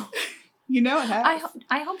don't know. You know it has.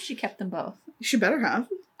 I hope she kept them both. She better have.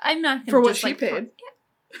 I'm not gonna for what just, she like, paid.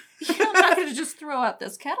 I'm not going to just throw out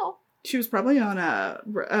this kettle. She was probably on a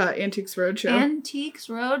Antiques Roadshow. Antiques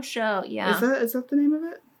Roadshow, yeah. Is that the name of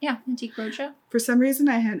it? Yeah, Antique Roadshow. For some reason,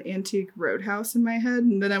 I had Antique Roadhouse in my head,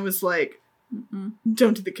 and then I was like,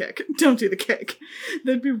 don't do the kick. Don't do the kick.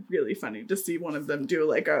 That'd be really funny to see one of them do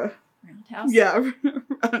like a... Roundhouse? Yeah,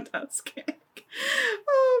 roundhouse kick.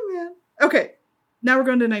 Oh, man. Okay, now we're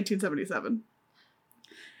going to 1977.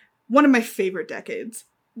 One of my favorite decades.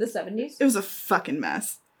 The 70s? It was a fucking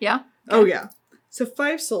mess. Yeah? Oh, yeah. So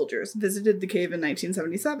 5 soldiers visited the cave in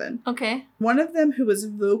 1977. Okay. One of them, who was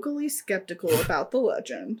vocally skeptical about the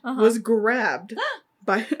legend, was grabbed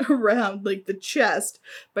by around like the chest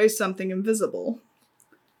by something invisible.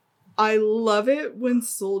 I love it when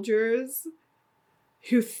soldiers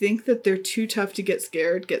who think that they're too tough to get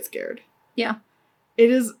scared. Yeah.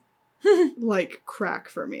 It is like crack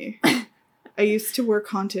for me. I used to work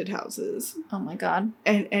haunted houses. Oh my god.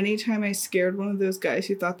 And anytime I scared one of those guys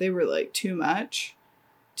who thought they were like too much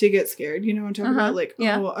to get scared, you know what I'm talking about? Like,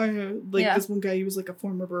 this one guy, he was like a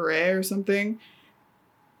former beret or something.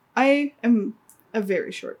 I am a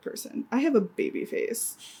very short person. I have a baby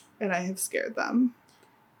face and I have scared them.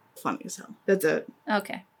 Funny as hell. That's it.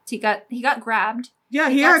 Okay. So he got grabbed. Yeah,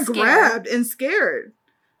 he got grabbed and scared.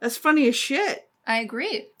 That's funny as shit. I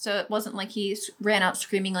agree. So it wasn't like he ran out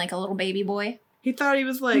screaming like a little baby boy? He thought he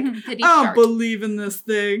was like, Did he I don't shart? believe in this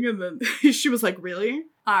thing. And then she was like, really?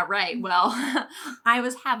 All right. Well, I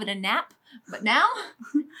was having a nap, but now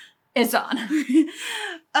it's on.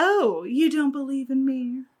 Oh, you don't believe in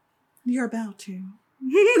me? You're about to.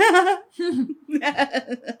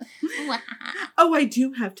 Oh, I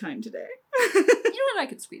do have time today. You know what? I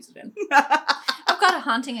could squeeze it in. I've got a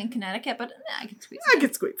haunting in Connecticut, but I can squeeze it in. I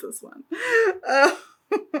could squeeze this one.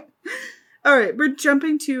 All right, we're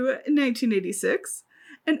jumping to 1986.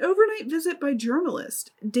 An overnight visit by journalist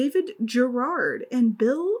David Gerard and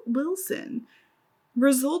Bill Wilson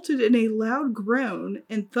resulted in a loud groan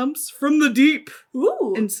and thumps from the deep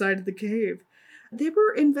Ooh. inside of the cave. They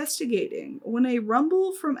were investigating when a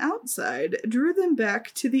rumble from outside drew them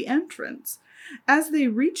back to the entrance. As they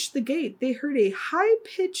reached the gate, they heard a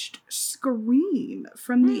high-pitched scream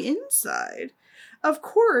from the inside. Of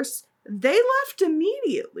course, they left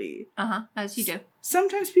immediately. As you do.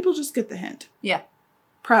 Sometimes people just get the hint. Yeah.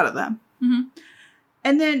 Proud of them. Mm-hmm.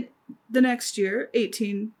 And then the next year,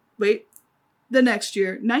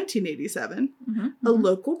 1987, a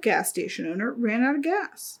local gas station owner ran out of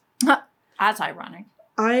gas. That's ironic.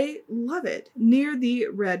 I love it. Near the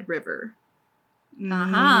Red River.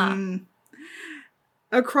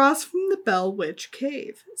 Across from the Bell Witch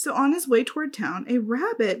Cave. So on his way toward town, a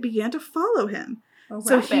rabbit began to follow him.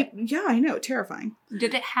 Rabbit. Yeah, I know, terrifying.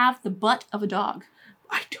 Did it have the butt of a dog?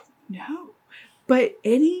 I don't know. But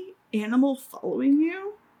any animal following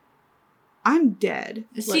you, I'm dead.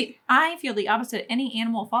 See, I feel the opposite. Any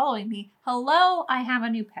animal following me, hello, I have a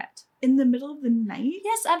new pet. In the middle of the night?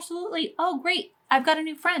 Yes, absolutely. Oh, great. I've got a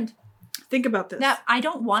new friend. Think about this. Now, I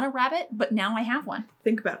don't want a rabbit, but now I have one.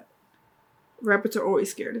 Think about it. Rabbits are always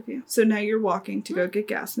scared of you. So now you're walking to go get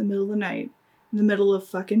gas in the middle of the night, in the middle of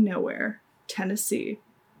fucking nowhere, Tennessee,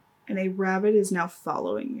 and a rabbit is now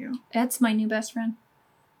following you. That's my new best friend.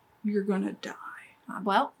 You're gonna die.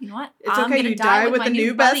 Well, you know what? It's I'm okay, gonna you die with my the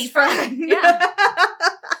new best friend. Yeah.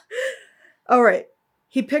 All right.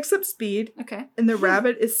 He picks up speed, Okay. and the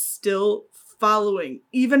rabbit is still following,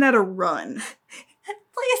 even at a run.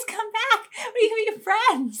 Please come back. We can be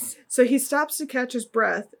friends. So he stops to catch his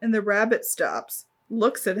breath, and the rabbit stops,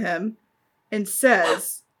 looks at him, and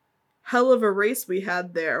says, hell of a race we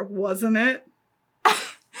had there, wasn't it?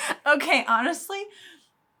 Okay, honestly,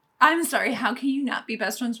 I'm sorry. How can you not be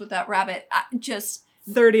best friends with that rabbit?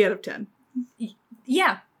 30 out of 10.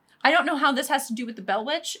 Yeah. I don't know how this has to do with the Bell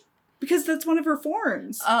Witch. Because that's one of her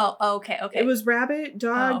forms. Oh, okay. It was rabbit,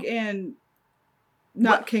 dog, and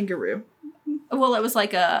not kangaroo. Well, it was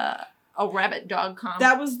like a rabbit dog combo.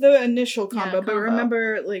 That was the initial combo, Yeah, but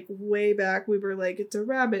remember, like, way back, we were like, it's a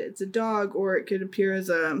rabbit, it's a dog, or it could appear as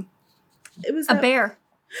a... It was a bear.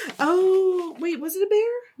 Oh, wait, was it a bear?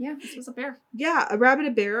 Yeah, this was a bear. Yeah, a rabbit,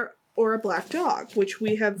 a bear, or a black dog, which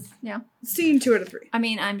we have seen 2 out of 3. I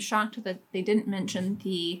mean, I'm shocked that they didn't mention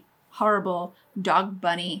the horrible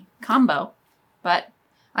dog-bunny combo, but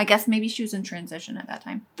I guess maybe she was in transition at that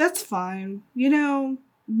time. That's fine. You know,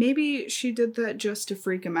 maybe she did that just to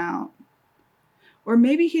freak him out. Or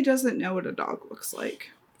maybe he doesn't know what a dog looks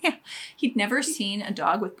like. Yeah, he'd never seen a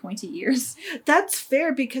dog with pointy ears. That's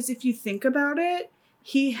fair, because if you think about it,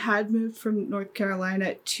 he had moved from North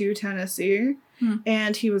Carolina to Tennessee,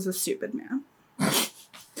 and he was a stupid man.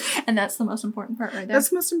 And that's the most important part right there. That's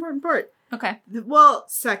the most important part. Okay. Well,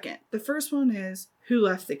 second. The first one is, who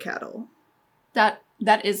left the kettle? That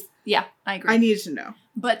is, yeah, I agree. I need to know.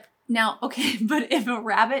 But now, okay, but if a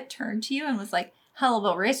rabbit turned to you and was like, hell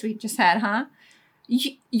of a race we just had, huh?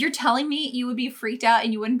 You're telling me you would be freaked out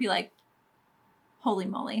and you wouldn't be like, holy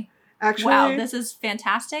moly. Actually, wow, this is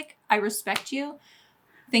fantastic. I respect you.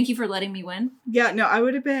 Thank you for letting me win. Yeah, no, I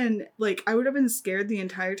would have been scared the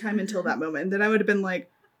entire time until that moment. And then I would have been like,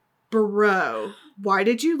 bro, why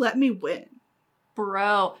did you let me win?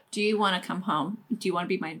 Bro, do you want to come home? Do you want to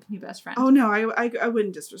be my new best friend? Oh, no, I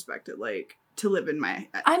wouldn't disrespect it, like, to live in my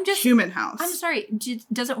human house. I'm sorry.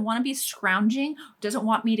 Doesn't want to be scrounging. Doesn't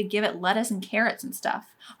want me to give it lettuce and carrots and stuff.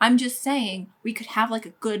 I'm just saying we could have, like,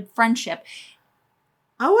 a good friendship.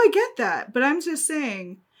 Oh, I get that. But I'm just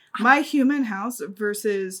saying, my human house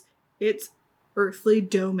versus its earthly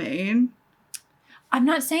domain. I'm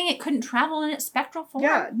not saying it couldn't travel in its spectral form.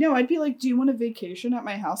 Yeah, no, I'd be like, do you want a vacation at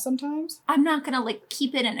my house sometimes? I'm not going to, like,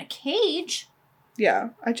 keep it in a cage. Yeah,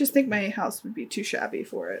 I just think my house would be too shabby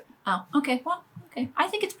for it. Oh, okay. Well, okay. I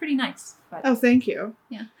think it's pretty nice. But oh, thank you.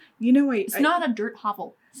 Yeah. You know, it's not a dirt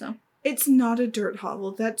hovel, so. It's not a dirt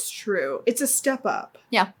hovel. That's true. It's a step up.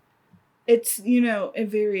 Yeah. It's, you know, a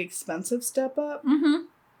very expensive step up. Mm-hmm.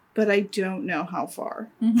 But I don't know how far.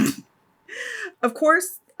 Mm-hmm. Of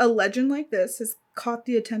course, a legend like this has caught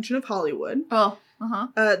the attention of Hollywood. Oh,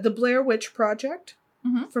 Uh-huh. The Blair Witch Project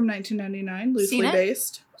Mhm. from 1999, loosely Seen it?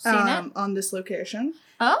 based Seen it? on this location.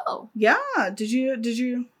 Oh. Yeah. Did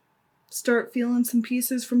you start feeling some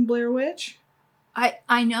pieces from Blair Witch?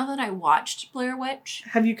 I know that I watched Blair Witch.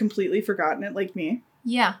 Have you completely forgotten it like me?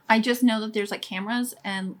 Yeah. I just know that there's like cameras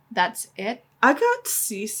and that's it. I got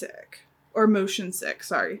seasick. Or motion sick,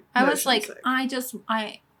 sorry. I was Motion like,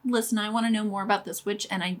 sick. listen, I want to know more about this witch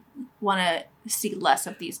and I want to see less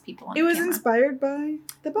of these people on It was camera. inspired by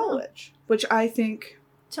the Bell Oh. Witch, which I think...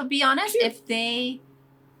 To be honest, Cute.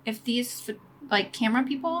 if these like camera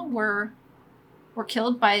people were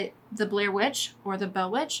killed by the Blair Witch or the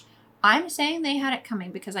Bell Witch, I'm saying they had it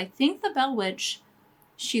coming because I think the Bell Witch,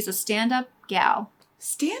 she's a stand-up gal.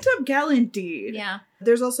 Stand-up gal indeed. Yeah.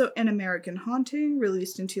 There's also An American Haunting,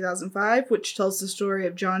 released in 2005, which tells the story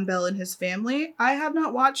of John Bell and his family. I have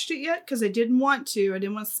not watched it yet because I didn't want to. I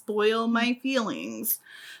didn't want to spoil my feelings.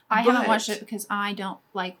 I haven't But- watched it because I don't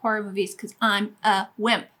like horror movies because I'm a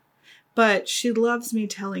wimp. But she loves me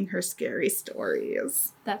telling her scary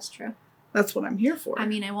stories. That's true. That's what I'm here for. I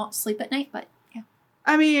mean, I won't sleep at night, but yeah.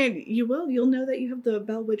 I mean, you will. You'll know that you have the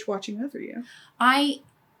Bell Witch watching over you.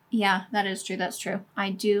 Yeah, that is true. That's true. I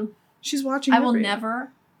do. She's watching I over will you.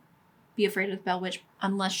 never be afraid of the Bell Witch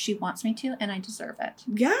unless she wants me to, and I deserve it.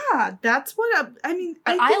 Yeah, that's what I mean.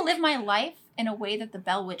 But I I think live my life in a way that the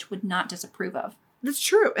Bell Witch would not disapprove of. that's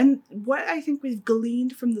true. And what I think we've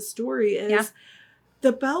gleaned from the story is Yeah.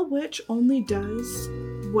 the Bell Witch only does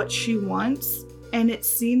what she wants, and it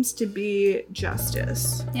seems to be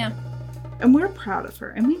justice. Yeah. And we're proud of her,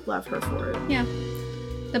 and we love her for it. Yeah.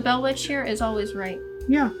 The Bell Witch here is always right.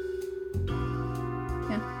 Yeah.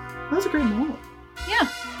 Yeah. That was a great moral. Yeah.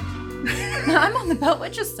 I'm on the Bell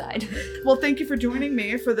Witch's side. Well, thank you for joining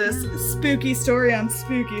me for this spooky story on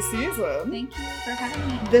spooky season. Thank you for having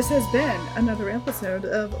me. This has been another episode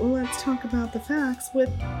of Let's Talk About the Facts with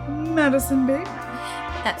Madison Bateman.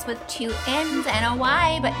 That's with 2 N's and a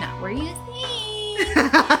Y, but not where you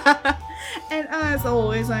think. And as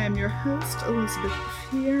always, I am your host, Elizabeth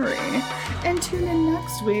Fury. And tune in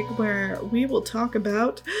next week where we will talk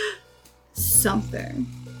about something.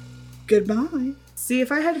 Goodbye. See,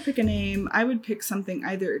 if I had to pick a name, I would pick something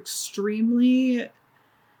either extremely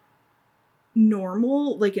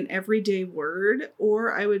normal, like an everyday word,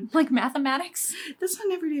 or I would... Like mathematics? That's not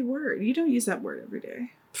an everyday word. You don't use that word every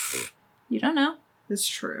day. You don't know. That's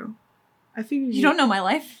true. I figure You don't know my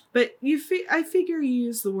life. But I figure you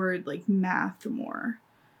use the word like math more.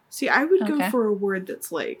 See, I would go Okay. for a word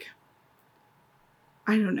that's like,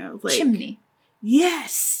 I don't know, like Chimney.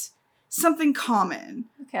 Yes, something common,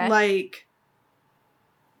 Okay. like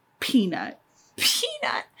peanut.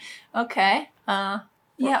 Peanut. Okay.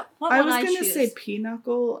 Yeah. What I would was I gonna choose? say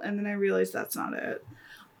pinochle, and then I realized that's not it.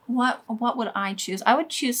 What would I choose? I would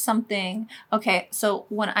choose something. Okay, so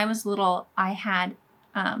when I was little, I had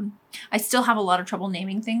I still have a lot of trouble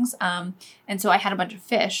naming things. And so I had a bunch of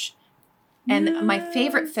fish. And my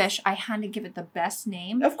favorite fish, I had to give it the best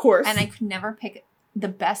name. Of course. And I could never pick the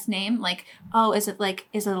best name. Like, oh, is it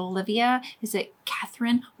Olivia? Is it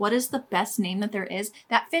Catherine? What is the best name that there is?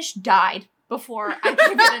 That fish died before I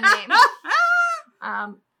gave it a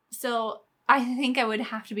name. So I think I would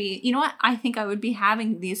have to be, you know what? I think I would be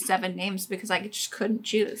having these 7 names because I just couldn't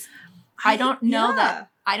choose. I don't know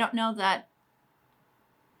that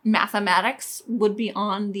mathematics would be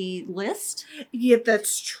on the list, Yeah,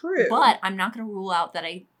 that's true. but I'm not going to rule out that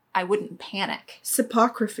I wouldn't panic.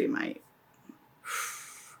 Sypocryphy might.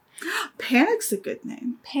 Panic's a good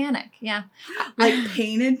name. Panic, yeah. Like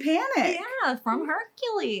Pain and Panic. Yeah, from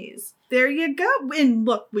Hercules. There you go. And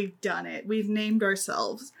look, we've done it. We've named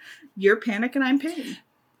ourselves. You're Panic and I'm Pain.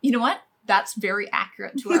 You know what? That's very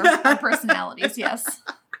accurate to our personalities, yes.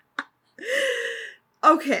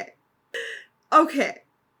 Okay. Okay.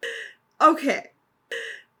 Okay.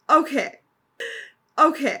 Okay.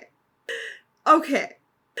 Okay. Okay.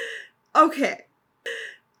 Okay.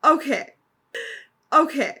 Okay.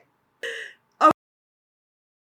 Okay.